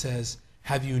this. It says,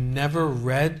 have you never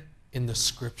read in the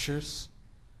scriptures?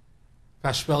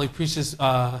 Pastor Belly preaches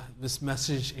this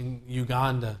message in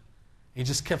Uganda. He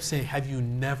just kept saying, have you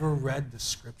never read the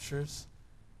scriptures?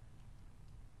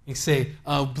 He say,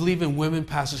 believe in women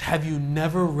pastors. Have you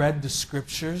never read the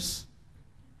scriptures?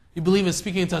 You believe in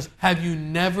speaking in tongues. Have you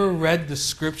never read the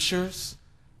scriptures?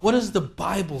 What does the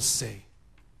Bible say?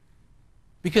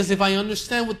 Because if I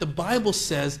understand what the Bible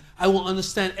says, I will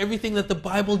understand everything that the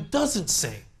Bible doesn't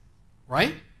say.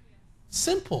 Right?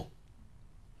 Simple.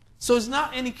 So it's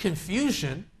not any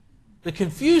confusion. The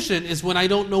confusion is when I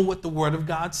don't know what the Word of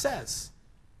God says.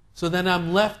 So then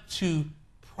I'm left to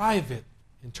private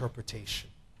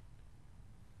interpretation.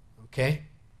 Okay?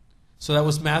 So that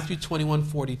was Matthew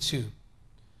 21:42.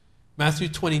 Matthew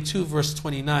 22, verse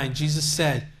 29, Jesus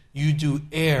said, you do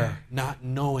err not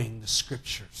knowing the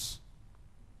scriptures.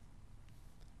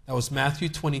 That was Matthew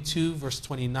 22, verse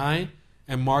 29,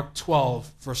 and Mark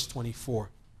 12, verse 24.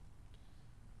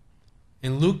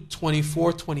 In Luke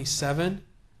 24:27,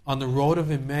 on the road of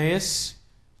Emmaus,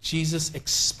 Jesus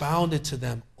expounded to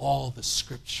them all the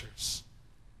scriptures.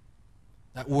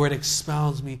 That word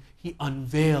expounds me. He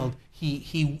unveiled.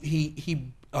 He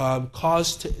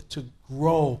caused to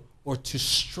grow or to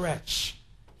stretch.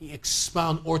 He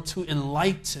expound or to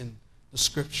enlighten the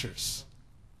scriptures.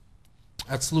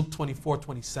 That's Luke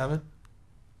 24:27.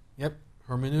 Yep,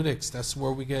 hermeneutics. That's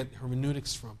where we get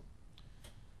hermeneutics from.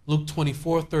 Luke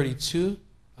 24:32.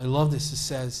 I love this. It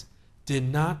says,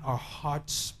 did not our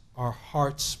hearts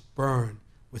burn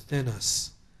within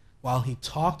us while he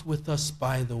talked with us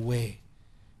by the way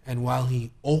and while he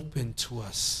opened to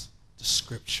us the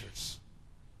scriptures?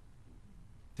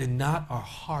 Did not our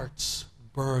hearts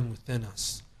burn within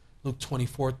us? Luke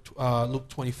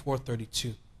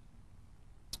 24:32.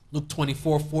 Luke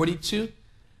 24:42.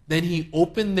 Then he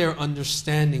opened their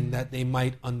understanding that they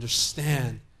might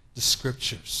understand the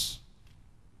scriptures.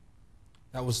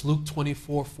 That was Luke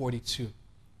 24:42.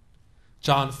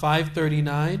 John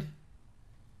 5:39.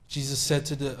 Jesus said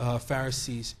to the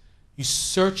Pharisees, you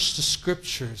search the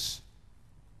scriptures,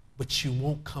 but you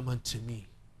won't come unto me.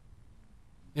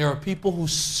 There are people who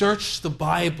search the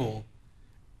Bible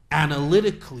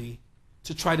analytically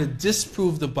to try to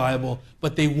disprove the Bible,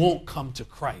 but they won't come to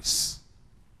Christ.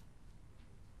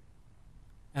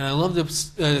 And I love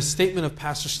the statement of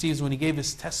Pastor Steve's when he gave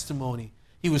his testimony.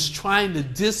 He was trying to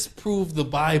disprove the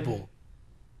Bible,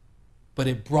 but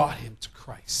it brought him to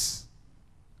Christ.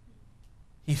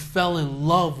 He fell in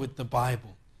love with the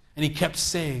Bible, and he kept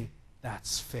saying,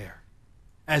 that's fair.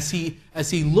 As he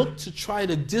looked to try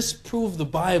to disprove the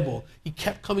Bible, he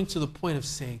kept coming to the point of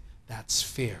saying, that's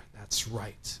fair, that's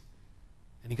right.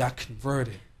 And he got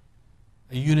converted.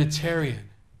 A Unitarian,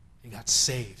 he got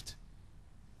saved.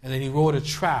 And then he wrote a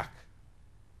tract,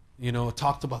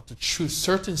 talked about the truth,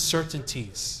 certain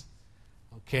certainties.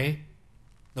 Okay?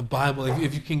 The Bible,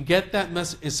 if you can get that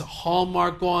message, it's a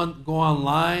hallmark, go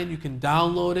online, you can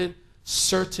download it.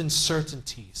 Certain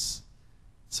certainties.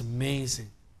 It's amazing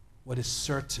what is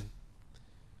certain.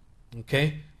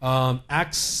 Okay?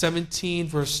 Acts 17,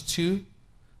 verse 2.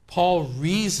 Paul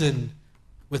reasoned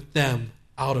with them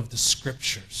out of the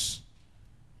scriptures.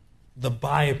 The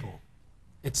Bible.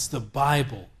 It's the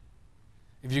Bible.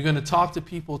 If you're going to talk to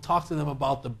people, talk to them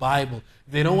about the Bible.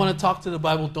 If they don't want to talk to the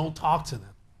Bible, don't talk to them.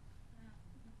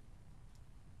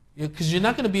 Because you're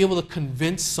not going to be able to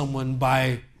convince someone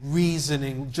by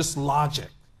reasoning, just logic.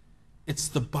 It's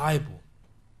the Bible.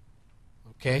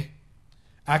 Okay?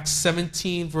 Acts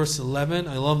 17, verse 11.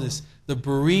 I love this. The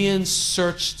Bereans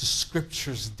searched the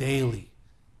scriptures daily.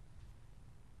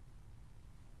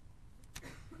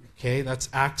 Okay, that's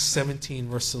Acts 17,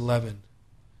 verse 11.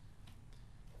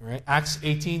 All right, Acts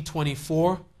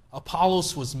 18:24.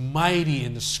 Apollos was mighty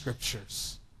in the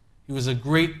scriptures. He was a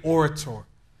great orator,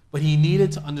 but he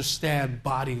needed to understand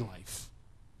body life.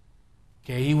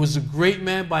 Okay, he was a great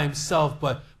man by himself,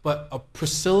 but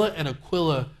Priscilla and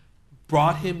Aquila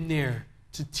brought him near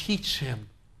to teach him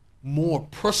more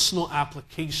personal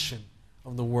application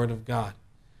of the Word of God.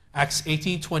 Acts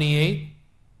 18:28,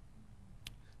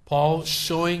 Paul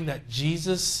showing that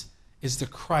Jesus is the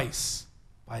Christ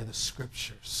by the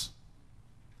Scriptures,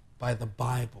 by the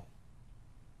Bible.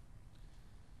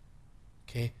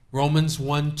 Okay, Romans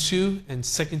 1:2 and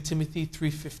 2 Timothy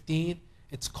 3:15,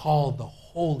 it's called the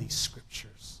Holy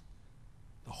Scriptures,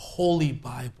 the Holy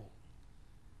Bible,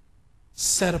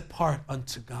 set apart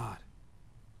unto God,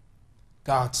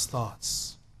 God's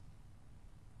thoughts.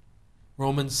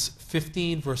 Romans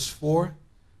 15 verse 4,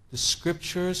 the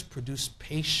Scriptures produce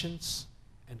patience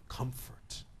and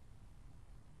comfort.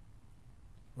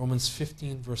 Romans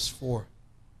 15 verse 4.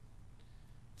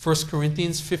 1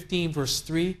 Corinthians 15 verse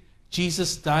 3,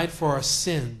 Jesus died for our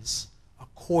sins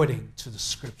according to the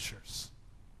Scriptures.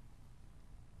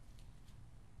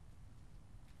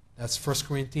 That's 1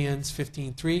 Corinthians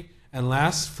 15:3. And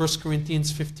last, 1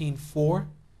 Corinthians 15:4,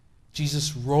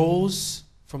 Jesus rose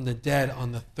from the dead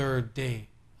on the third day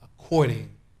according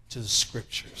to the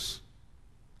Scriptures.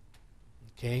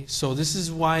 Okay, so this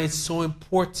is why it's so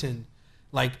important,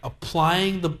 like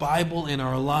applying the Bible in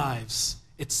our lives.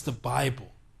 It's the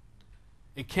Bible.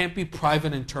 It can't be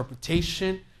private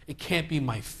interpretation. It can't be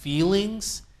my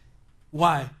feelings.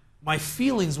 Why? My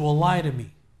feelings will lie to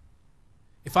me.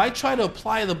 If I try to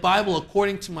apply the Bible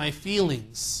according to my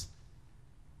feelings,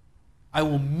 I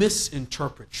will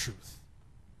misinterpret truth.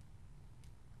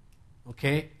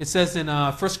 Okay? It says in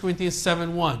 1 Corinthians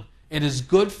 7:1, it is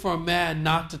good for a man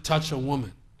not to touch a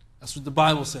woman. That's what the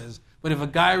Bible says. But if a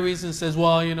guy reads and says,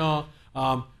 well,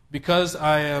 because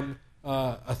I am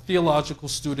a theological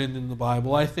student in the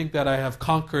Bible, I think that I have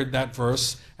conquered that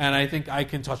verse, and I think I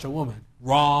can touch a woman.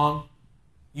 Wrong.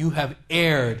 You have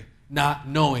erred not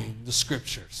knowing the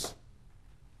Scriptures.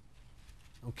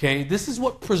 Okay? This is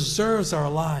what preserves our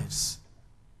lives.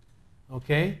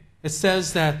 Okay? It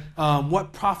says that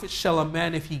what profit shall a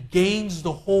man if he gains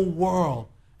the whole world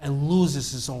and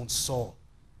loses his own soul?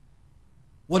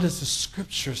 What does the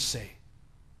Scripture say?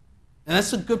 And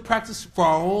that's a good practice for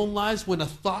our own lives. When a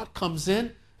thought comes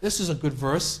in, this is a good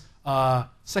verse.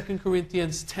 2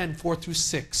 Corinthians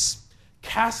 10:4-6.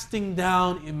 Casting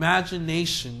down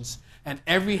imaginations and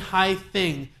every high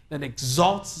thing that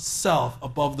exalts itself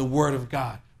above the Word of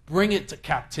God. Bring it to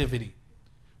captivity.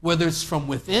 Whether it's from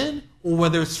within or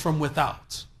whether it's from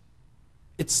without.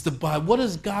 It's the Bible. What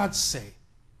does God say?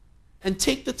 And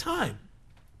take the time.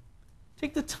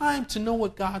 Take the time to know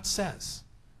what God says.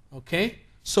 Okay?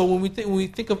 So when we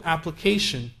think of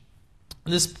application,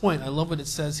 at this point, I love what it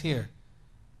says here.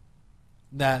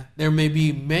 That there may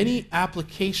be many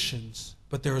applications,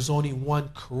 but there is only one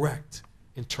correct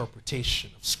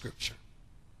interpretation of Scripture.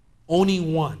 Only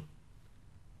one.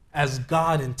 As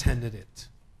God intended it.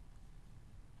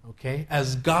 Okay?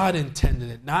 As God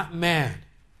intended it, not man.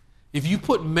 If you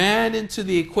put man into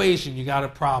the equation, you got a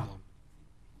problem.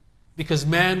 Because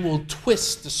man will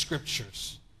twist the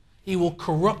Scriptures. He will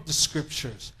corrupt the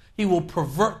Scriptures. He will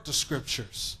pervert the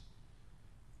Scriptures.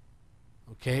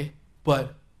 Okay?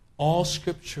 But all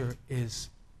Scripture is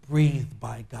breathed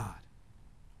by God.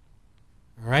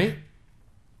 All right?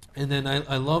 And then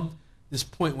I love this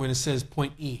point when it says,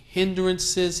 point E,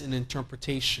 hindrances in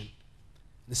interpretation.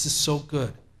 This is so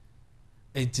good.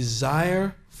 A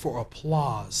desire for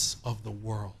applause of the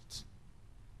world.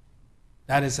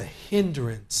 That is a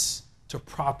hindrance to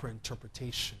proper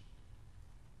interpretation.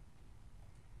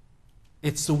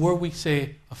 It's the word we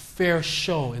say, a fair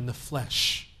show in the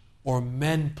flesh, or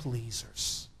men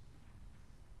pleasers.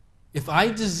 If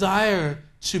I desire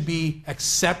to be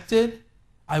accepted,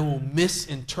 I will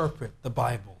misinterpret the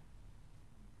Bible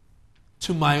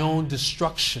to my own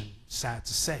destruction, sad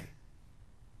to say.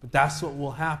 But that's what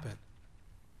will happen.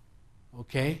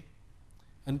 Okay?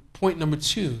 And point number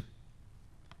 2,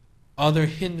 other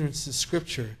hindrance to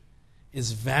Scripture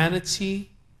is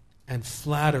vanity and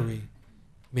flattery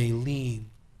may lead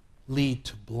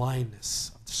to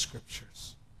blindness of the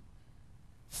Scriptures.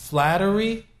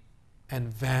 Flattery and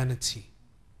vanity.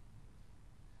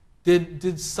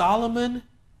 Did Solomon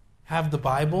have the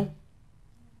Bible?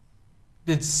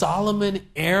 Did Solomon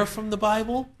err from the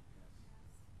Bible?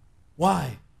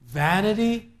 Why?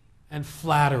 Vanity and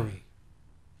flattery.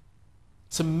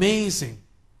 It's amazing.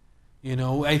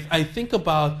 I think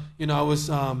about, I was,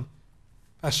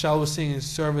 Pascal was saying in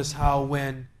service how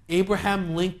when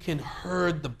Abraham Lincoln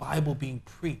heard the Bible being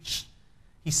preached,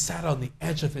 he sat on the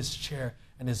edge of his chair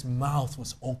and his mouth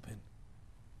was open.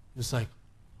 It was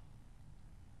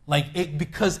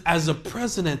because as a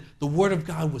president, the Word of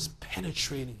God was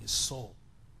penetrating his soul.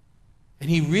 And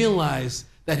he realized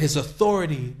that his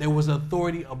authority, there was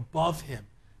authority above him.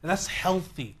 And that's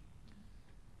healthy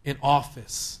in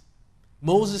office.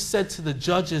 Moses said to the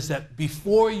judges that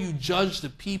before you judge the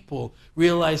people,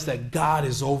 realize that God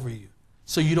is over you,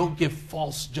 so you don't give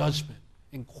false judgment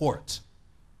in court.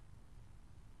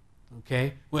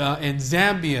 Okay? Well, in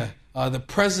Zambia, the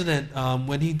president,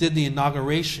 when he did the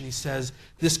inauguration, he says,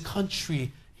 this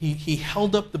country, he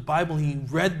held up the Bible, he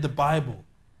read the Bible,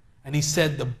 and he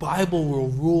said, the Bible will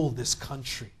rule this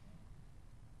country.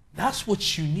 That's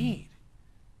what you need.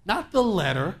 Not the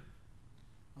letter,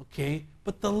 okay,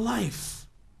 but the life.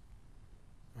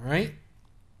 All right?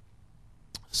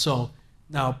 So,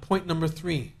 now, point number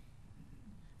 3.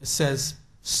 It says,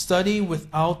 study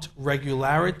without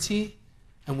regularity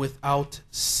and without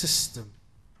system.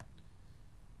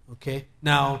 Okay?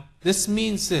 Now, this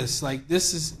means this.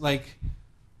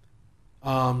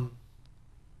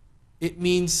 It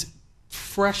means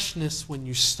freshness when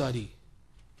you study.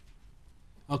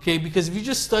 Okay? Because if you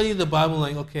just study the Bible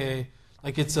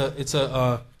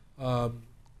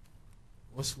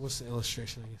what's the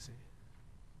illustration I can say?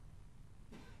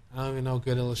 I don't even know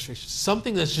good illustration.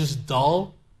 Something that's just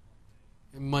dull,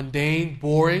 and mundane,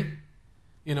 boring.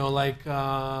 What?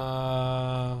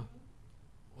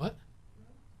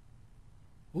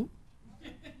 Who?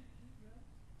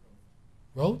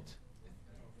 Wrote?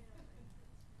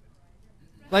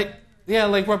 Like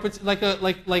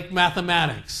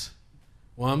mathematics.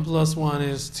 1 + 1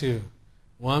 is 2.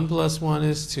 1 + 1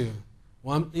 is 2.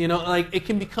 It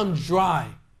can become dry.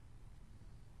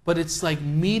 But it's like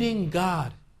meeting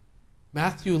God.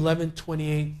 Matthew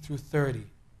 11:28-30. It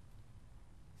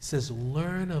says,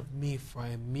 learn of me, for I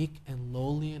am meek and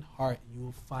lowly in heart, and you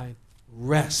will find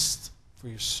rest for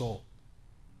your soul.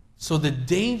 So the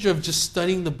danger of just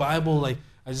studying the Bible, I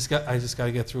just got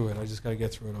to get through it. Okay, I just got to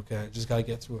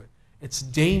get through it. It's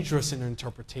dangerous in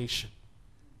interpretation.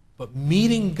 But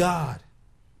meeting God,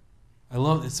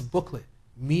 it's a booklet,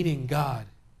 meeting God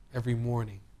every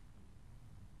morning.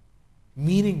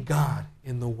 Meeting God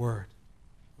in the Word.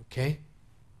 Okay?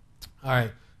 All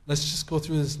right, let's just go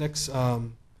through this next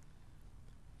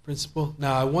principle.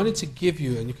 Now, I wanted to give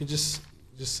you, and you can I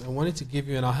wanted to give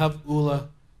you, and I'll have Ula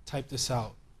type this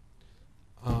out.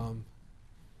 We'll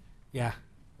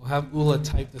have Ula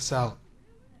type this out.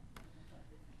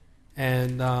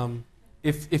 And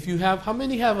if you have, how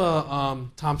many have a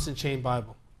Thompson Chain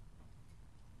Bible?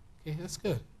 Okay, that's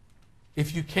good.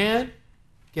 If you can,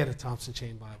 get a Thompson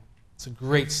Chain Bible. It's a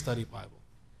great study Bible.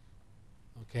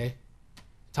 Okay?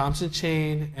 Thompson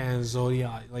Chain and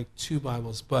Zodiac, like 2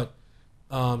 Bibles. But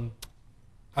I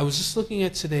was just looking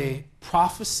at today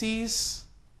prophecies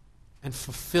and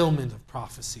fulfillment of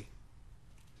prophecy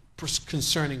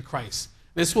concerning Christ.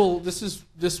 This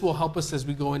will help us as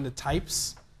we go into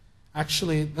types.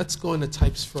 Actually, let's go into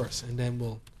types first, and then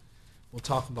we'll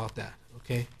talk about that.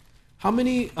 Okay? How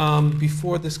many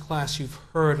before this class you've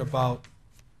heard about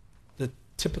the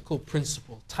typical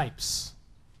principle, types?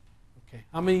 Okay.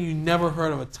 How many of you never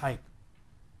heard of a type?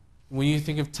 When you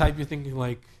think of type, you're thinking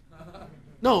like,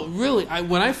 no, really.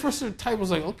 When I first heard type, I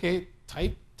was like, okay,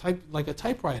 type like a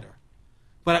typewriter.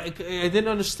 But I didn't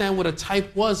understand what a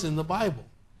type was in the Bible.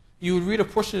 You would read a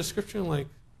portion of Scripture and like,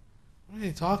 what are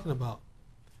they talking about?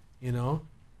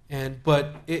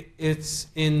 But it's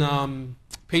in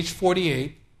page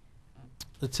 48,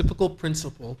 the typical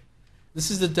principle.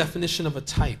 This is the definition of a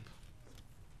type.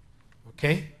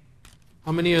 Okay?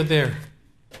 How many are there?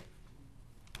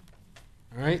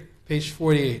 All right, page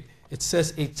 48. It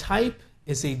says a type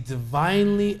is a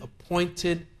divinely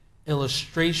appointed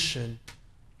illustration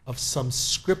of some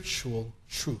scriptural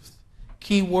truth.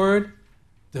 Key word,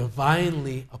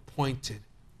 divinely appointed,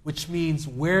 which means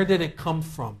where did it come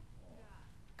from?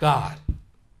 God.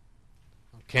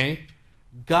 Okay?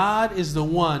 God is the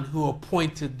one who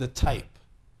appointed the type.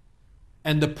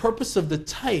 And the purpose of the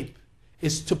type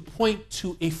is to point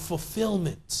to a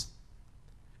fulfillment.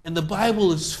 And the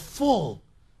Bible is full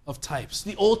of types.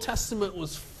 The Old Testament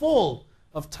was full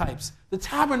of types. The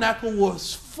tabernacle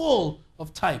was full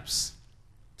of types.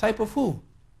 Type of who?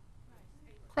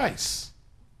 Christ.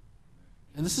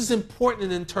 And this is important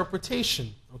in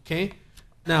interpretation. Okay?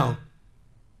 Now,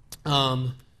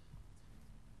 let's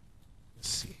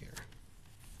see here.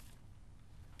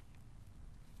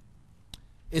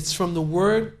 It's from the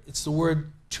word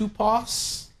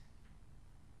tupos.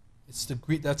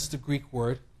 That's the Greek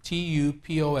word,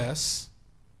 T-U-P-O-S.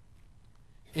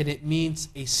 And it means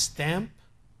a stamp,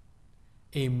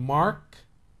 a mark,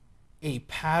 a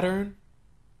pattern,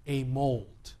 a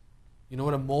mold. You know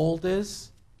what a mold is?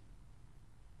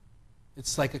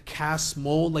 It's like a cast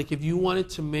mold. Like if you wanted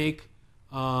to make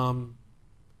a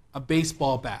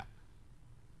baseball bat.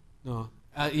 No.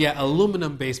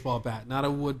 Aluminum baseball bat, not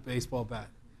a wood baseball bat.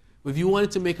 If you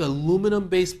wanted to make an aluminum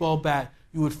baseball bat,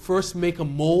 you would first make a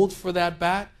mold for that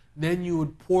bat, then you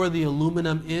would pour the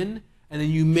aluminum in, and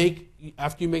then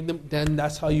after you make them, then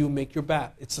that's how you make your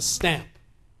bat. It's a stamp.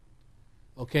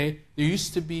 Okay? There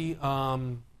used to be,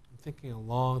 I'm thinking a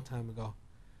long time ago,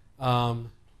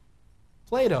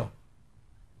 Play-Doh.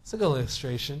 It's a good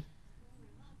illustration.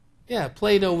 Yeah,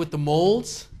 Play-Doh with the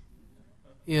molds,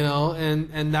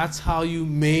 and that's how you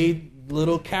made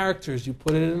little characters. You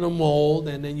put it in a mold,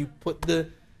 and then you put the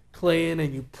clay in,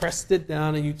 and you pressed it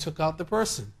down, and you took out the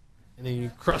person. And then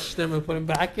you crushed them and put them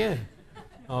back in.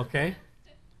 Okay?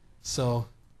 So,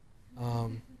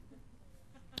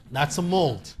 that's a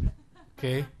mold.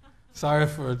 Okay? Sorry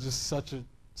for just such a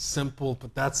simple,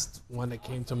 but that's one that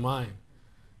came to mind.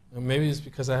 And maybe it's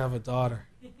because I have a daughter.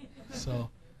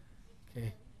 So,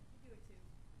 okay.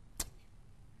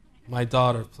 My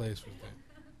daughter plays with it.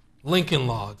 Lincoln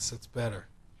Logs, it's better.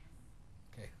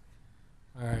 Okay.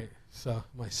 All right. So,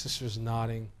 my sister's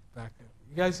nodding back.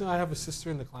 You guys know I have a sister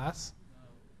in the class?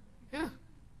 Yeah.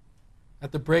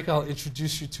 At the break, I'll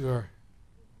introduce you to her.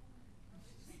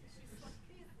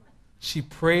 She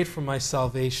prayed for my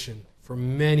salvation for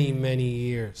many, many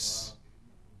years.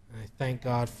 And I thank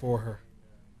God for her.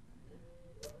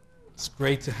 It's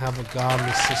great to have a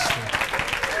godly sister.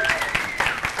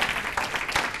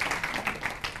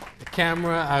 The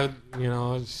camera,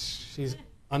 she's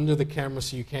under the camera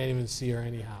so you can't even see her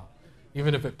anyhow,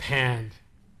 even if it panned.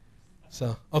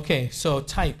 So, okay, so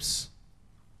types.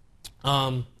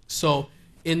 There's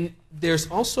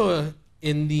also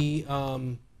in the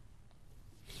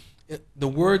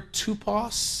word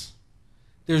tupos,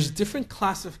 there's different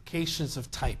classifications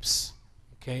of types.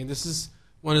 Okay, this is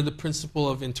one of the principle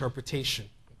of interpretation.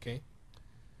 Okay,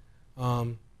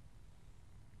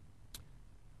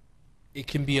 it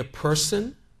can be a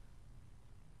person,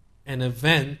 an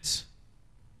event,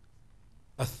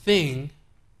 a thing,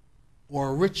 or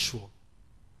a ritual.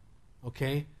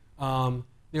 Okay,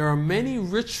 there are many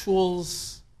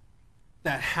rituals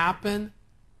that happen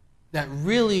that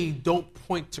really don't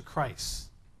point to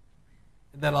Christ,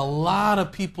 that a lot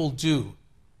of people do.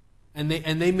 And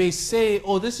they may say,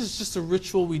 oh, this is just a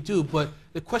ritual we do, but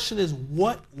the question is,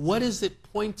 what is it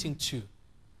pointing to?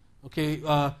 Okay,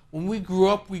 when we grew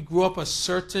up a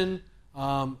certain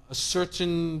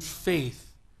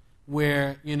faith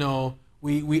where,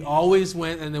 we always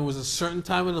went, and there was a certain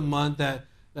time of the month that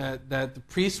the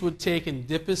priest would take and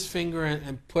dip his finger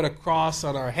and put a cross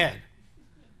on our head.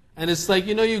 And it's like,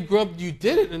 you grew up, you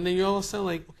did it, and then you're all of a sudden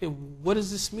like, okay, what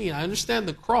does this mean? I understand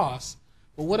the cross,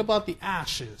 but what about the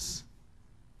ashes?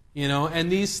 And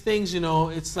these things,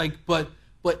 it's like, but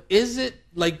is it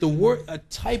like the word, a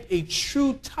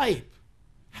true type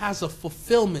has a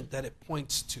fulfillment that it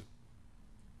points to.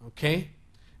 Okay?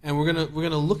 And we're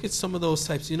gonna look at some of those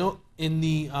types. In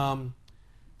the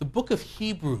book of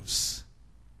Hebrews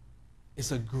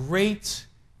is a great,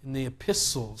 in the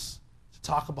epistles, to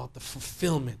talk about the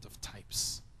fulfillment of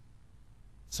types.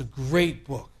 It's a great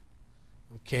book.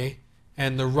 Okay?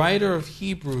 And the writer of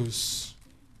Hebrews,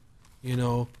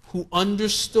 who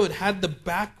understood, had the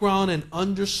background and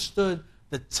understood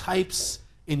the types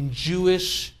in the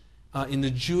Jewish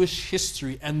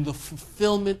history, and the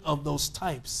fulfillment of those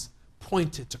types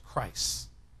pointed to Christ.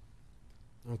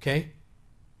 Okay?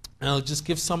 And I'll just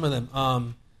give some of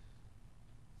them.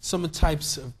 Some of the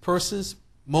types of persons.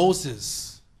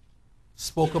 Moses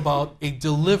spoke about a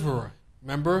deliverer.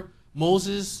 Remember?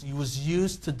 Moses was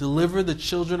used to deliver the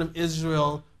children of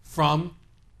Israel from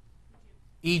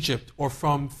Egypt or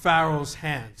from Pharaoh's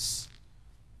hands.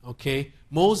 Okay?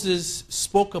 Moses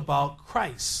spoke about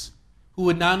Christ, who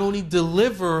would not only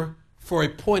deliver for a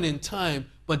point in time,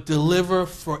 but deliver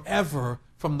forever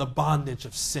from the bondage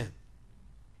of sin.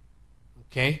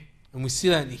 Okay? And we see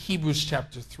that in Hebrews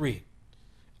chapter 3.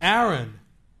 Aaron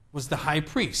was the high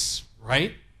priest,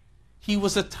 right? He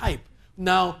was a type.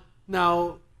 Now,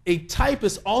 a type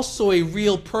is also a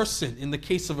real person in the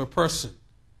case of a person.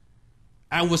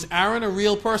 And was Aaron a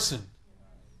real person?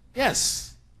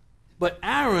 Yes. But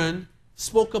Aaron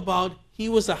spoke about, he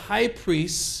was a high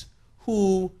priest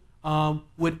who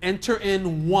would enter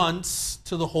in once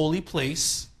to the holy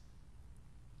place,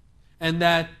 and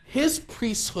that his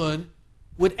priesthood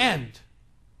would end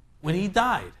when he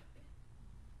died.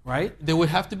 Right? There would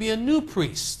have to be a new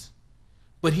priest.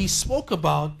 But he spoke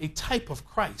about a type of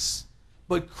Christ.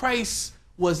 But Christ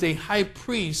was a high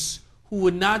priest who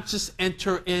would not just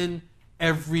enter in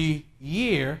every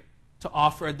year to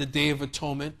offer at the Day of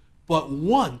Atonement, but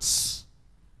once,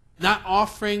 not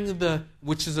offering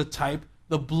which is a type,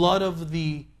 the blood of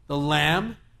the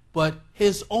lamb, but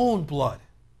his own blood,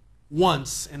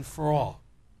 once and for all.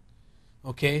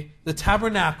 Okay? The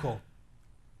tabernacle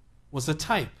was a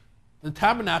type. The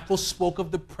tabernacle spoke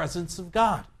of the presence of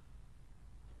God.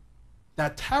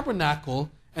 That tabernacle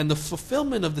and the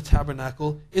fulfillment of the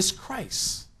tabernacle is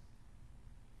Christ.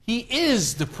 He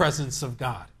is the presence of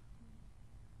God.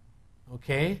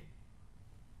 Okay?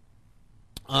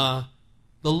 The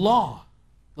law,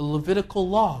 the Levitical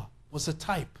law, was a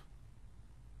type.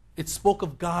 It spoke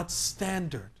of God's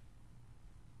standard.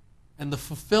 And the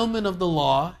fulfillment of the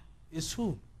law is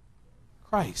who?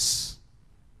 Christ.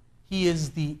 He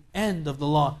is the end of the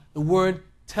law. The word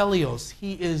teleos,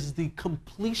 he is the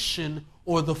completion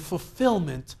or the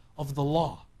fulfillment of the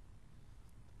law.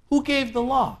 Who gave the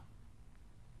law?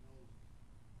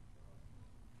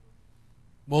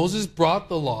 Moses brought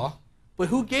the law, but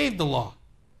who gave the law?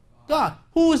 God.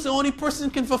 Who is the only person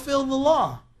who can fulfill the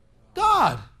law?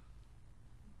 God.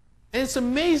 And it's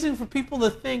amazing for people to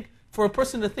think, for a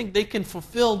person to think they can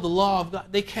fulfill the law of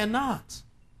God. They cannot.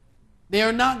 They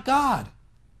are not God.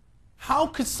 How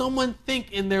could someone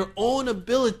think in their own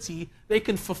ability they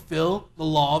can fulfill the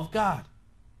law of God?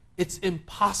 It's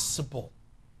impossible.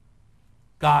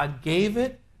 God gave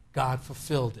it, God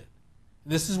fulfilled it.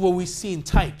 This is what we see in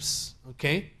types.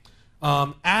 Okay?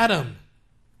 Adam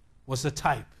was a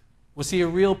type. Was he a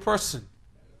real person?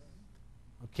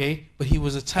 Okay? But he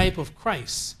was a type of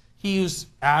Christ.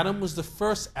 Adam was the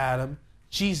first Adam.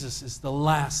 Jesus is the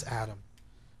last Adam.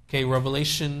 Okay,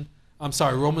 Romans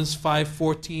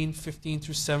 5:14, 15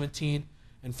 through 17,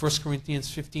 and 1 Corinthians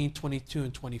 15, 22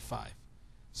 and 25.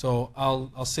 So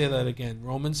I'll say that again.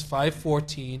 Romans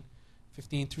 5:14,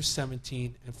 15 through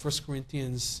 17, and 1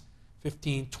 Corinthians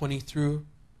 15, 20 through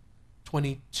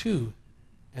 22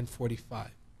 and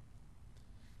 45.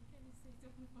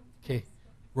 Okay,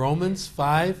 Romans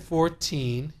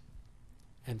 5:14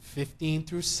 and 15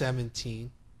 through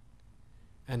 17,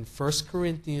 and 1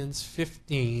 Corinthians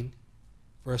 15,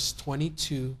 verse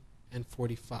 22 and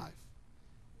 45.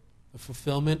 The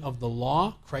fulfillment of the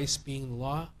law, Christ being the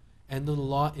law, end of the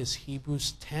law is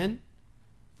Hebrews 10,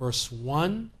 verse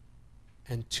 1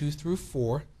 and 2 through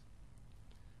 4,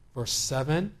 verse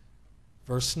 7,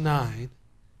 verse 9,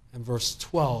 and verse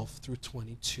 12 through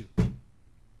 22.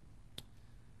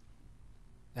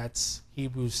 That's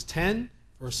Hebrews 10,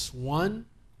 verse 1,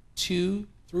 2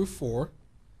 through 4,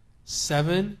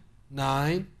 7,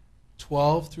 9,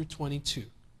 12 through 22.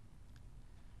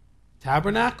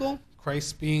 Tabernacle,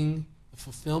 Christ being the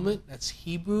fulfillment, that's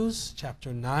Hebrews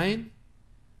chapter 9,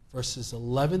 verses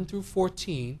 11 through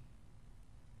 14,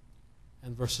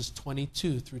 and verses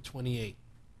 22 through 28.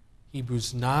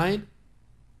 Hebrews 9,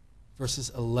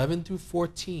 verses 11 through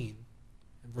 14,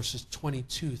 and verses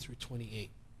 22 through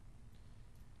 28.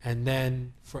 And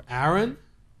then for Aaron,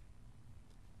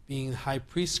 being the high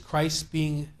priest, Christ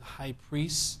being the high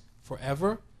priest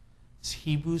forever, it's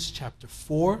Hebrews chapter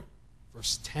 4,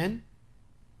 verse 10.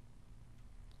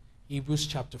 Hebrews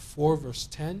chapter 4, verse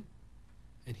 10.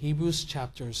 And Hebrews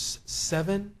chapters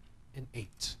 7 and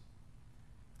 8.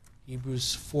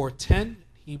 Hebrews 4:10,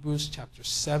 Hebrews chapter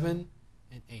 7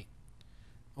 and 8.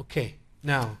 Okay,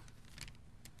 now,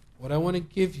 what I want to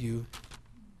give you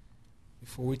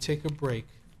before we take a break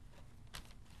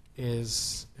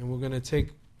is, and we're going to take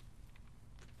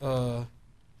a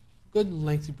good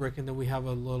lengthy break, and then we have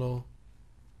a little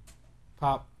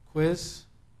pop quiz,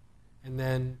 and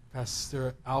then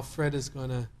Pastor Alfred is going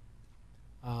to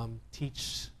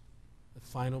teach the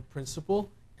final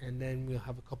principle, and then we'll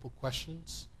have a couple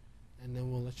questions, and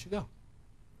then we'll let you go.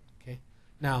 Okay?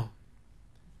 Now,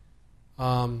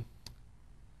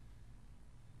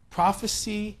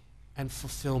 prophecy and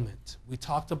fulfillment. We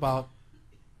talked about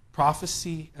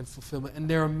prophecy and fulfillment, and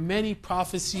there are many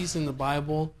prophecies in the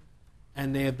Bible,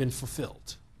 and they have been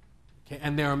fulfilled. Okay?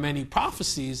 And there are many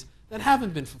prophecies that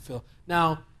haven't been fulfilled.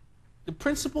 Now, the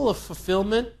principle of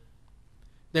fulfillment,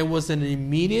 there was an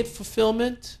immediate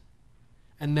fulfillment,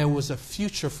 and there was a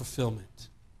future fulfillment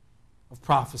of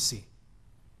prophecy.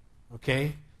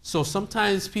 Okay? So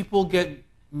sometimes people get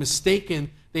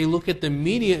mistaken. They look at the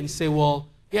immediate and say, well,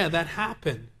 yeah, that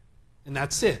happened, and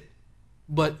that's it.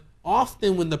 But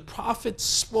often when the prophet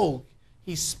spoke,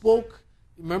 he spoke,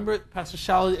 remember, Pastor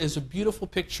Shalom, is a beautiful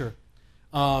picture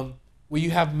where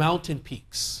you have mountain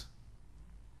peaks.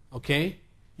 Okay?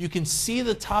 You can see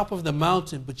the top of the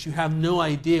mountain, but you have no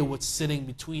idea what's sitting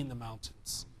between the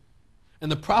mountains.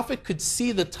 And the prophet could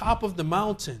see the top of the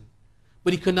mountain,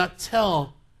 but he could not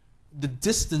tell the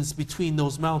distance between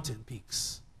those mountain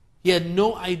peaks. He had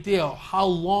no idea how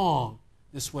long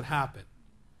this would happen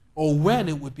or when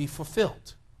it would be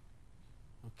fulfilled.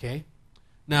 Okay?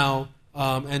 Now,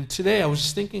 and today I was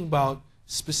just thinking about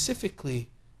specifically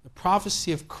the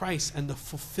prophecy of Christ and the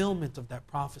fulfillment of that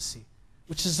prophecy,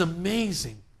 which is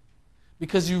amazing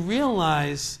because you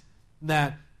realize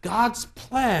that God's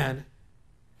plan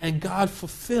and God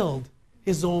fulfilled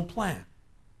his own plan.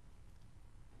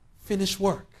 Finished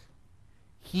work.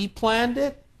 He planned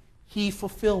it. He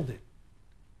fulfilled it.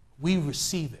 We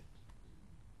receive it.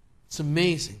 It's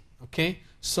amazing. Okay?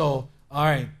 So, all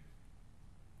right.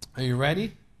 Are you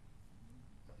ready?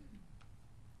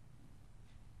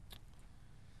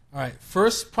 All right.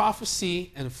 First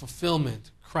prophecy and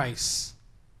fulfillment. Christ,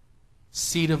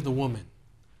 seed of the woman.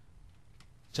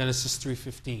 Genesis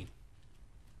 3:15.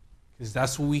 Because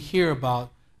that's what we hear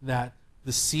about, that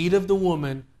the seed of the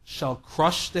woman shall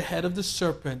crush the head of the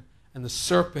serpent, and the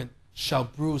serpent shall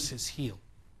bruise his heel.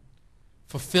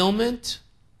 Fulfillment,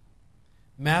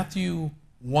 Matthew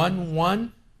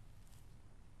 1:1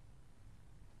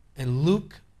 and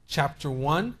Luke chapter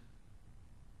 1.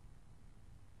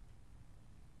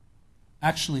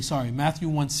 Actually, sorry, Matthew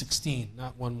 1:16,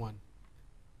 not 1:1.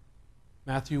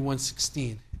 Matthew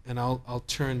 1:16, and I'll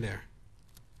turn there.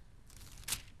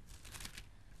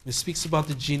 It speaks about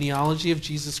the genealogy of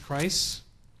Jesus Christ.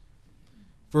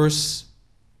 Verse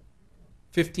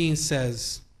 15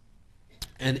 says,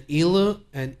 and Eliud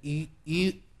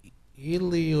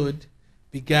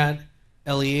begat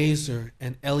Eleazar,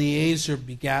 and Eleazar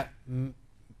begat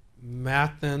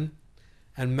Mathan,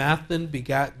 and Mathan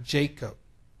begat Jacob,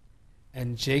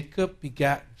 and Jacob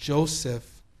begat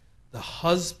Joseph, the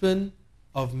husband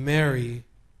of Mary,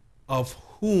 of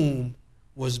whom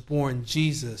was born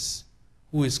Jesus,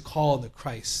 who is called the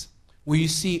Christ. Where you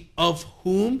see of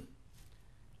whom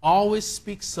always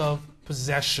speaks of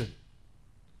possession.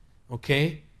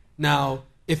 Okay? Now,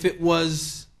 if it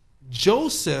was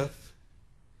Joseph,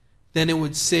 then it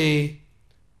would say,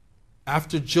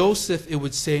 after Joseph, it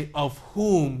would say, of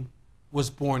whom was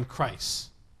born Christ.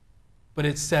 But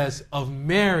it says, of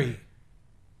Mary,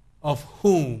 of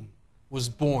whom was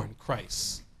born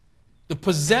Christ. The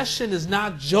possession is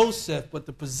not Joseph, but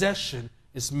the possession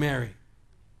is Mary.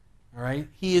 All right?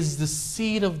 He is the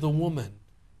seed of the woman,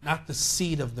 not the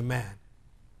seed of the man.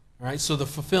 All right? So the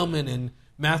fulfillment in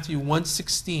Matthew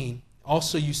 1:16,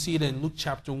 also you see it in Luke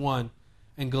chapter 1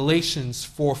 and Galatians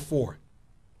 4:4.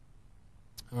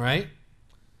 All right?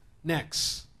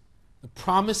 Next, the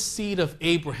promised seed of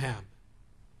Abraham.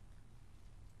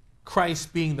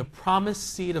 Christ being the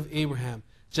promised seed of Abraham.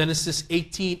 Genesis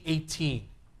 18:18.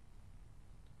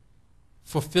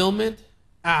 Fulfillment,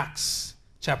 Acts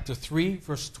chapter 3,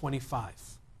 verse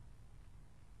 25.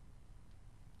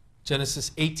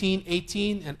 Genesis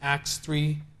 18:18 and Acts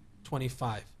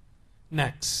 3:25.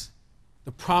 Next,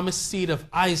 the promised seed of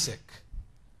Isaac.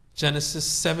 Genesis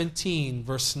 17,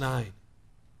 verse 9.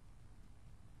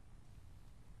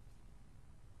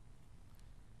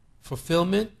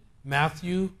 Fulfillment,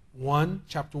 Matthew 1,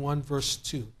 chapter 1, verse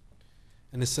 2.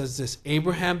 And it says this,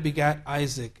 Abraham begat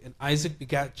Isaac, and Isaac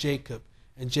begat Jacob,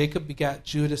 and Jacob begat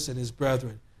Judas and his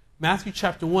brethren. Matthew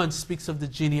chapter 1 speaks of the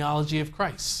genealogy of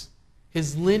Christ,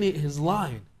 his lineage, his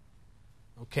line.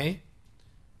 Okay?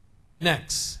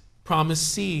 Next, promised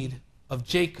seed of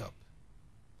Jacob.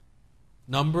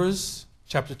 Numbers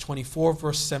chapter 24,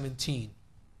 verse 17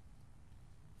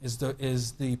 is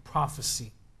the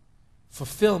prophecy.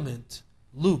 Fulfillment,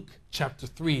 Luke chapter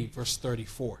 3, verse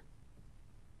 34.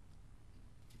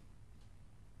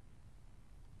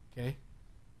 Okay?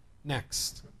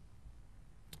 Next,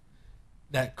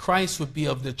 that Christ would be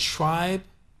of the tribe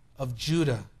of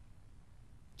Judah.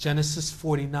 Genesis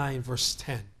 49, verse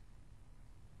 10.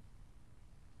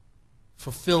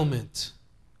 Fulfillment,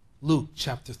 Luke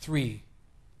chapter 3,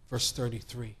 verse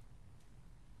 33.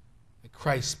 That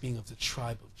Christ being of the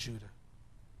tribe of Judah.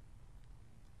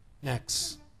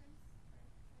 Next,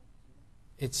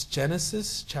 it's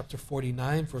Genesis chapter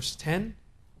 49, verse 10,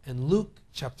 and Luke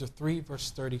chapter 3,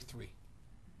 verse 33.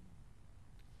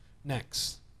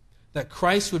 Next, that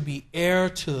Christ would be heir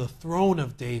to the throne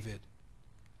of David.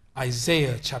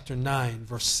 Isaiah chapter 9,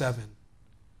 verse 7.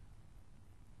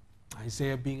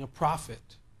 Isaiah being a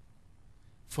prophet.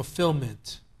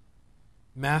 Fulfillment,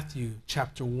 Matthew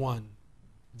chapter 1,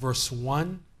 verse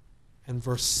 1 and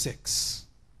verse 6.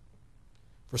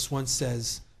 Verse 1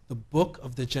 says, the book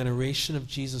of the generation of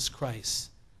Jesus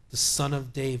Christ, the son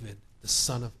of David, the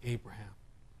son of Abraham.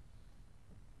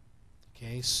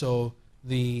 Okay, so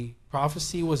the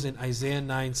prophecy was in Isaiah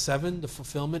 9:7. The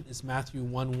fulfillment is Matthew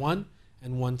 1:1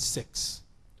 and 1:6.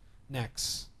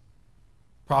 Next,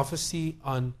 prophecy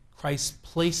on Christ's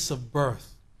place of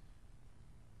birth.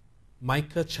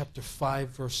 Micah chapter 5,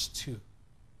 verse 2.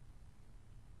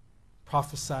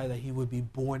 Prophesied that he would be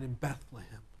born in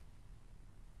Bethlehem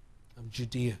of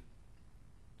Judea.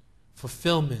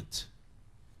 Fulfillment.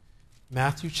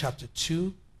 Matthew chapter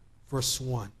 2, verse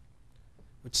 1,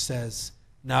 which says,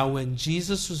 Now when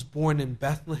Jesus was born in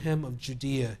Bethlehem of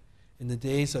Judea in the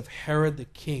days of Herod the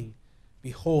king,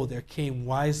 behold, there came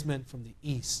wise men from the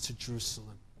east to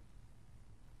Jerusalem.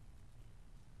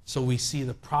 So we see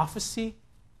the prophecy,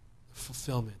 the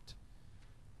fulfillment.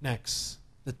 Next,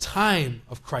 the time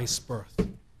of Christ's birth.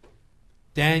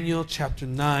 Daniel chapter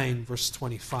 9, verse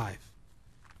 25.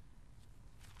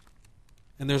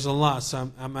 And there's a lot, so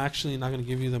I'm actually not going to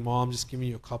give you them all. I'm just giving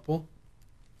you a couple.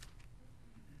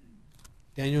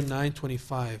 Daniel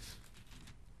 9:25.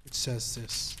 It says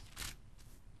this.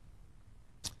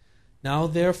 Now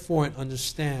therefore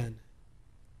understand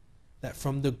that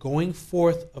from the going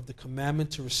forth of the commandment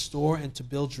to restore and to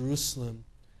build Jerusalem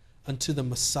unto the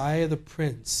Messiah the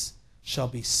Prince shall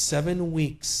be 7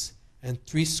 weeks and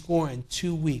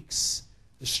 62 weeks.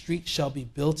 The street shall be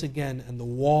built again, and the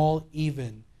wall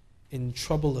even in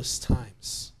troublous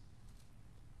times.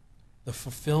 The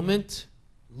fulfillment,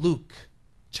 Luke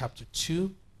chapter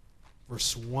 2,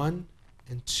 verse 1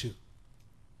 and 2.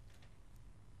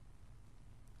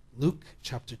 Luke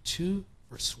chapter 2,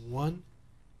 verse 1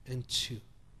 and 2.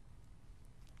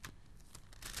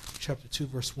 Chapter 2,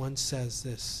 verse 1 says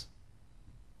this.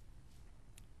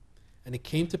 And it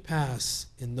came to pass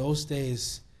in those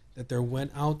days that there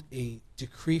went out a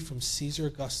decree from Caesar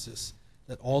Augustus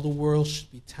that all the world should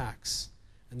be taxed.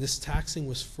 And this taxing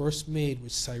was first made when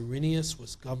Cyrenius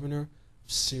was governor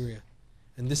of Syria.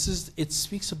 And it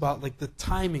speaks about like the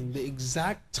timing, the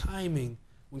exact timing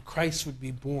when Christ would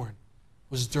be born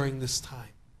was during this time.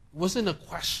 It wasn't a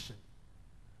question,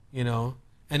 you know.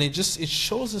 And it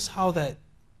shows us how that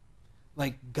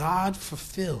like God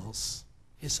fulfills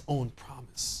his own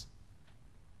promise.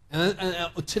 And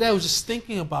today I was just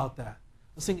thinking about that.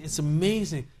 I was thinking it's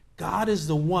amazing. God is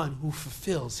the one who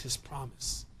fulfills his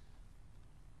promise.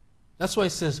 That's why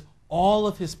it says all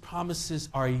of his promises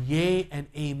are yea and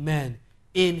amen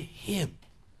in him.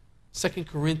 2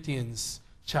 Corinthians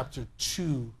chapter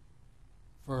 2,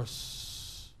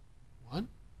 verse 1.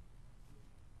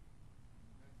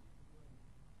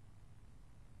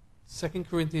 2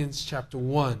 Corinthians chapter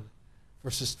 1,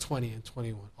 verses 20 and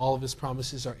 21. All of his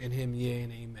promises are in him, yea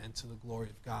and amen, to the glory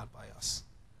of God by us.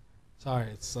 Sorry,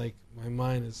 it's like my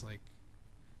mind is like,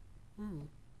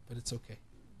 but it's okay.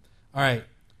 All right,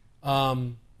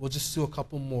 we'll just do a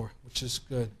couple more, which is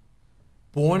good.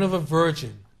 Born of a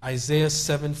virgin, Isaiah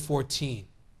 7:14.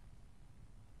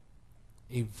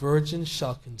 A virgin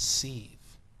shall conceive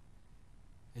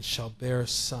and shall bear a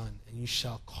son, and you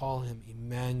shall call him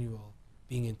Emmanuel,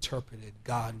 being interpreted,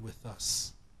 God with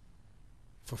us.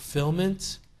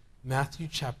 Fulfillment, Matthew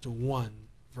chapter 1,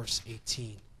 verse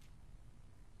 18.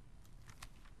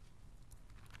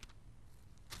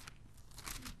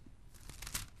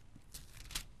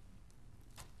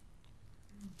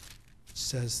 It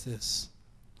says this.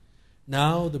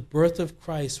 Now the birth of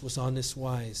Christ was on this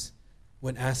wise,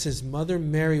 when as his mother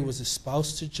Mary was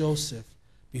espoused to Joseph,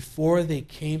 before they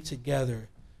came together,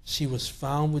 she was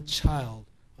found with child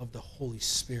of the Holy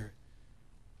Spirit.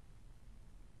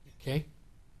 Okay?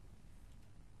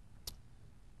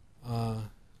 I'll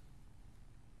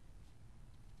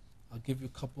give you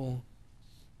a couple.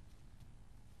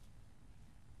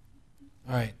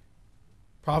 All right.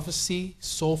 Prophecy,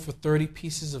 sold for 30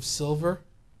 pieces of silver.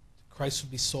 Christ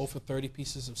would be sold for 30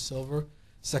 pieces of silver.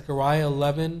 Zechariah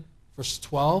 11, verse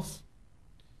 12.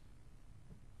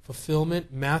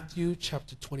 Fulfillment, Matthew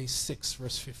chapter 26,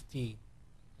 verse 15.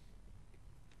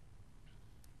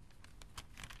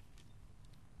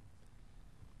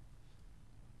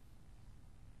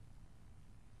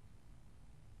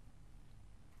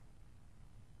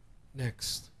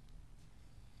 Next,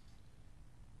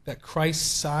 that Christ's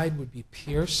side would be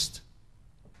pierced,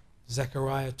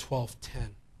 Zechariah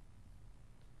 12:10.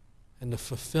 And the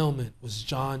fulfillment was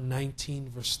John 19,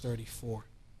 verse 34.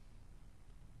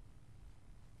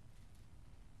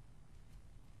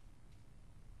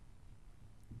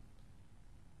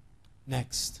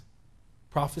 Next,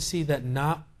 prophecy that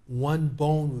not one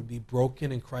bone would be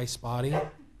broken in Christ's body.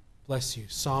 Bless you.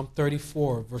 Psalm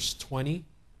 34, verse 20.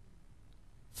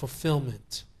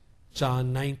 Fulfillment,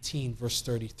 John 19, verse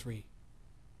 33.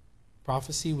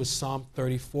 Prophecy was Psalm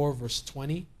 34, verse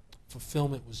 20.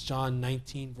 Fulfillment was John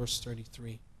 19, verse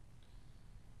 33.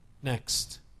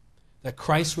 Next, that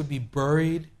Christ would be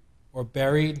buried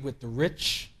with the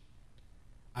rich.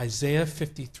 Isaiah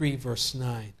 53, verse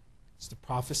 9. It's the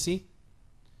prophecy.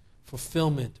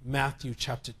 Fulfillment, Matthew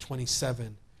chapter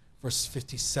 27, verse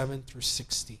 57 through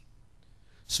 60.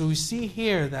 So we see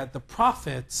here that the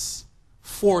prophets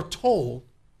foretold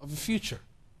of the future.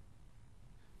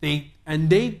 They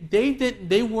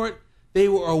were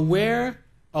aware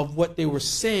of what they were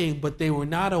saying, but they were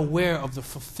not aware of the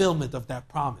fulfillment of that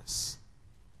promise.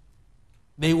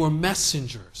 They were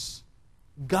messengers.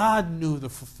 God knew the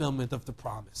fulfillment of the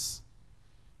promise.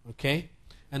 Okay?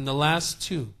 And the last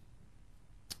two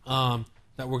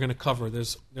that we're going to cover,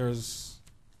 there's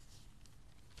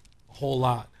a whole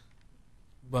lot.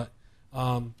 But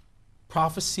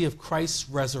prophecy of Christ's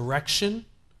resurrection,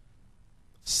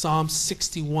 Psalm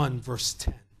 61, verse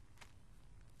 10.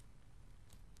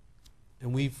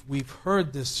 And we've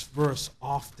heard this verse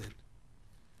often.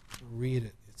 I'll read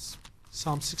it. It's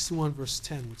Psalm 61, verse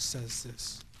 10, which says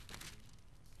this.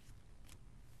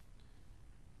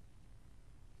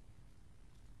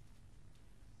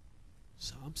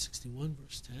 Psalm 61,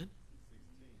 verse 10?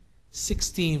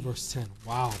 16, verse 10.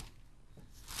 Wow.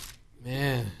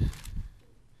 Man.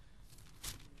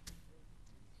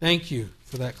 Thank you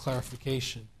for that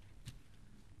clarification.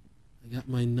 I got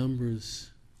my numbers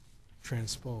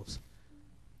transposed.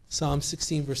 Psalm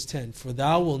 16, verse 10. For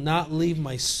thou wilt not leave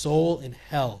my soul in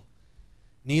hell,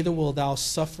 neither wilt thou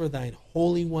suffer thine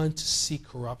Holy One to see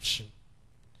corruption.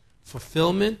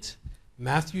 Fulfillment,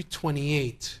 Matthew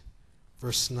 28,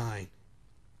 verse 9.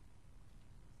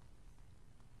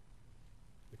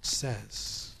 Which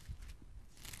says,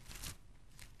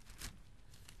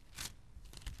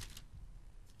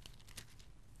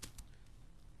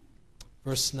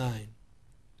 verse 9.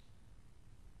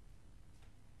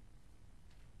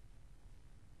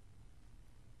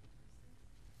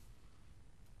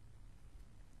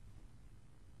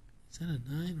 Is that a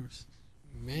 9 or...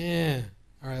 Man.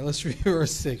 All right, let's read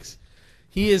verse 6.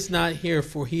 He is not here,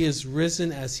 for he is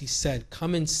risen as he said.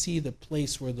 Come and see the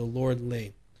place where the Lord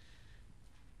lay.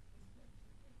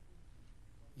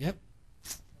 Yep.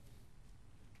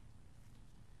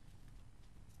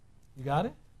 You got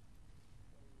it?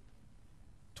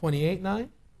 28:9?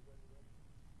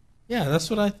 Yeah, that's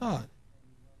what I thought.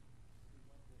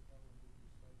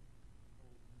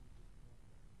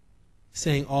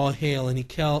 Saying, all hail, and he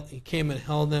came and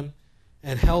held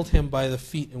him by the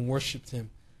feet and worshipped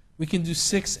him. We can do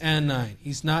 6 and 9.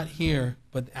 He's not here,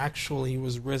 but actually he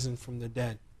was risen from the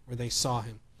dead, where they saw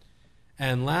him.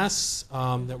 And last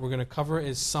that we're going to cover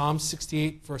is Psalm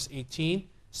 68, verse 18,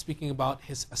 speaking about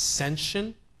his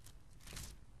ascension.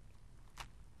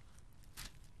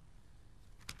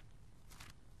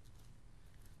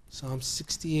 Psalm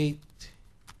 68,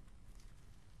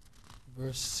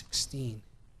 verse 16.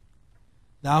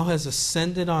 Thou hast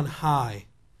ascended on high.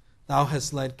 Thou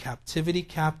hast led captivity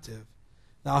captive.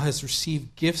 Thou hast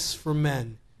received gifts for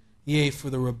men, yea,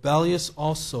 for the rebellious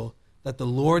also, that the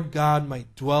Lord God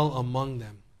might dwell among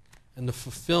them. And the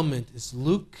fulfillment is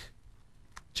Luke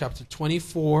chapter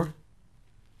 24,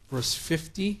 verse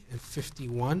 50 and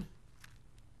 51,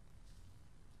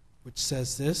 which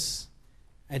says this,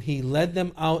 and he led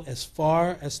them out as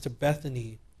far as to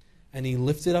Bethany, and he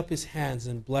lifted up his hands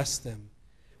and blessed them.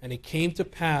 And it came to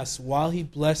pass, while he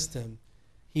blessed them,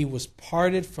 he was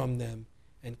parted from them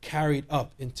and carried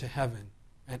up into heaven.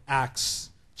 And Acts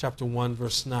chapter 1,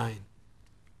 verse 9.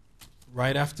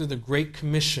 Right after the Great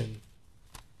Commission,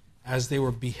 as they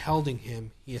were beholding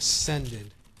him, he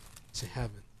ascended to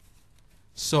heaven.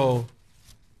 So,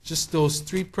 just those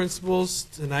 3 principles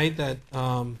tonight that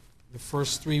the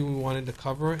first 3 we wanted to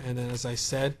cover. And then, as I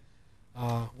said,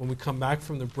 when we come back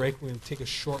from the break, we're going to take a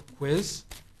short quiz.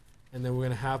 And then we're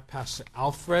going to have Pastor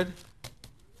Alfred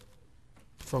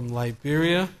from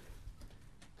Liberia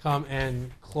come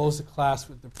and close the class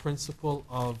with the principle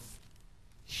of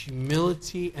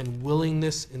humility and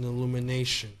willingness in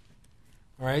illumination.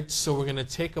 All right, so we're going to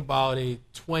take about a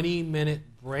 20-minute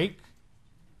break.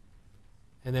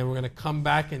 And then we're going to come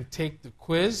back and take the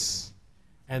quiz.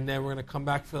 And then we're going to come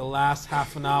back for the last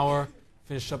half an hour,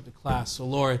 finish up the class. So,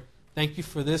 Lord, thank you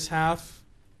for this half.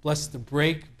 Bless the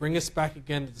break. Bring us back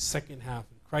again to the second half.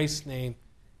 In Christ's name,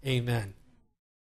 amen.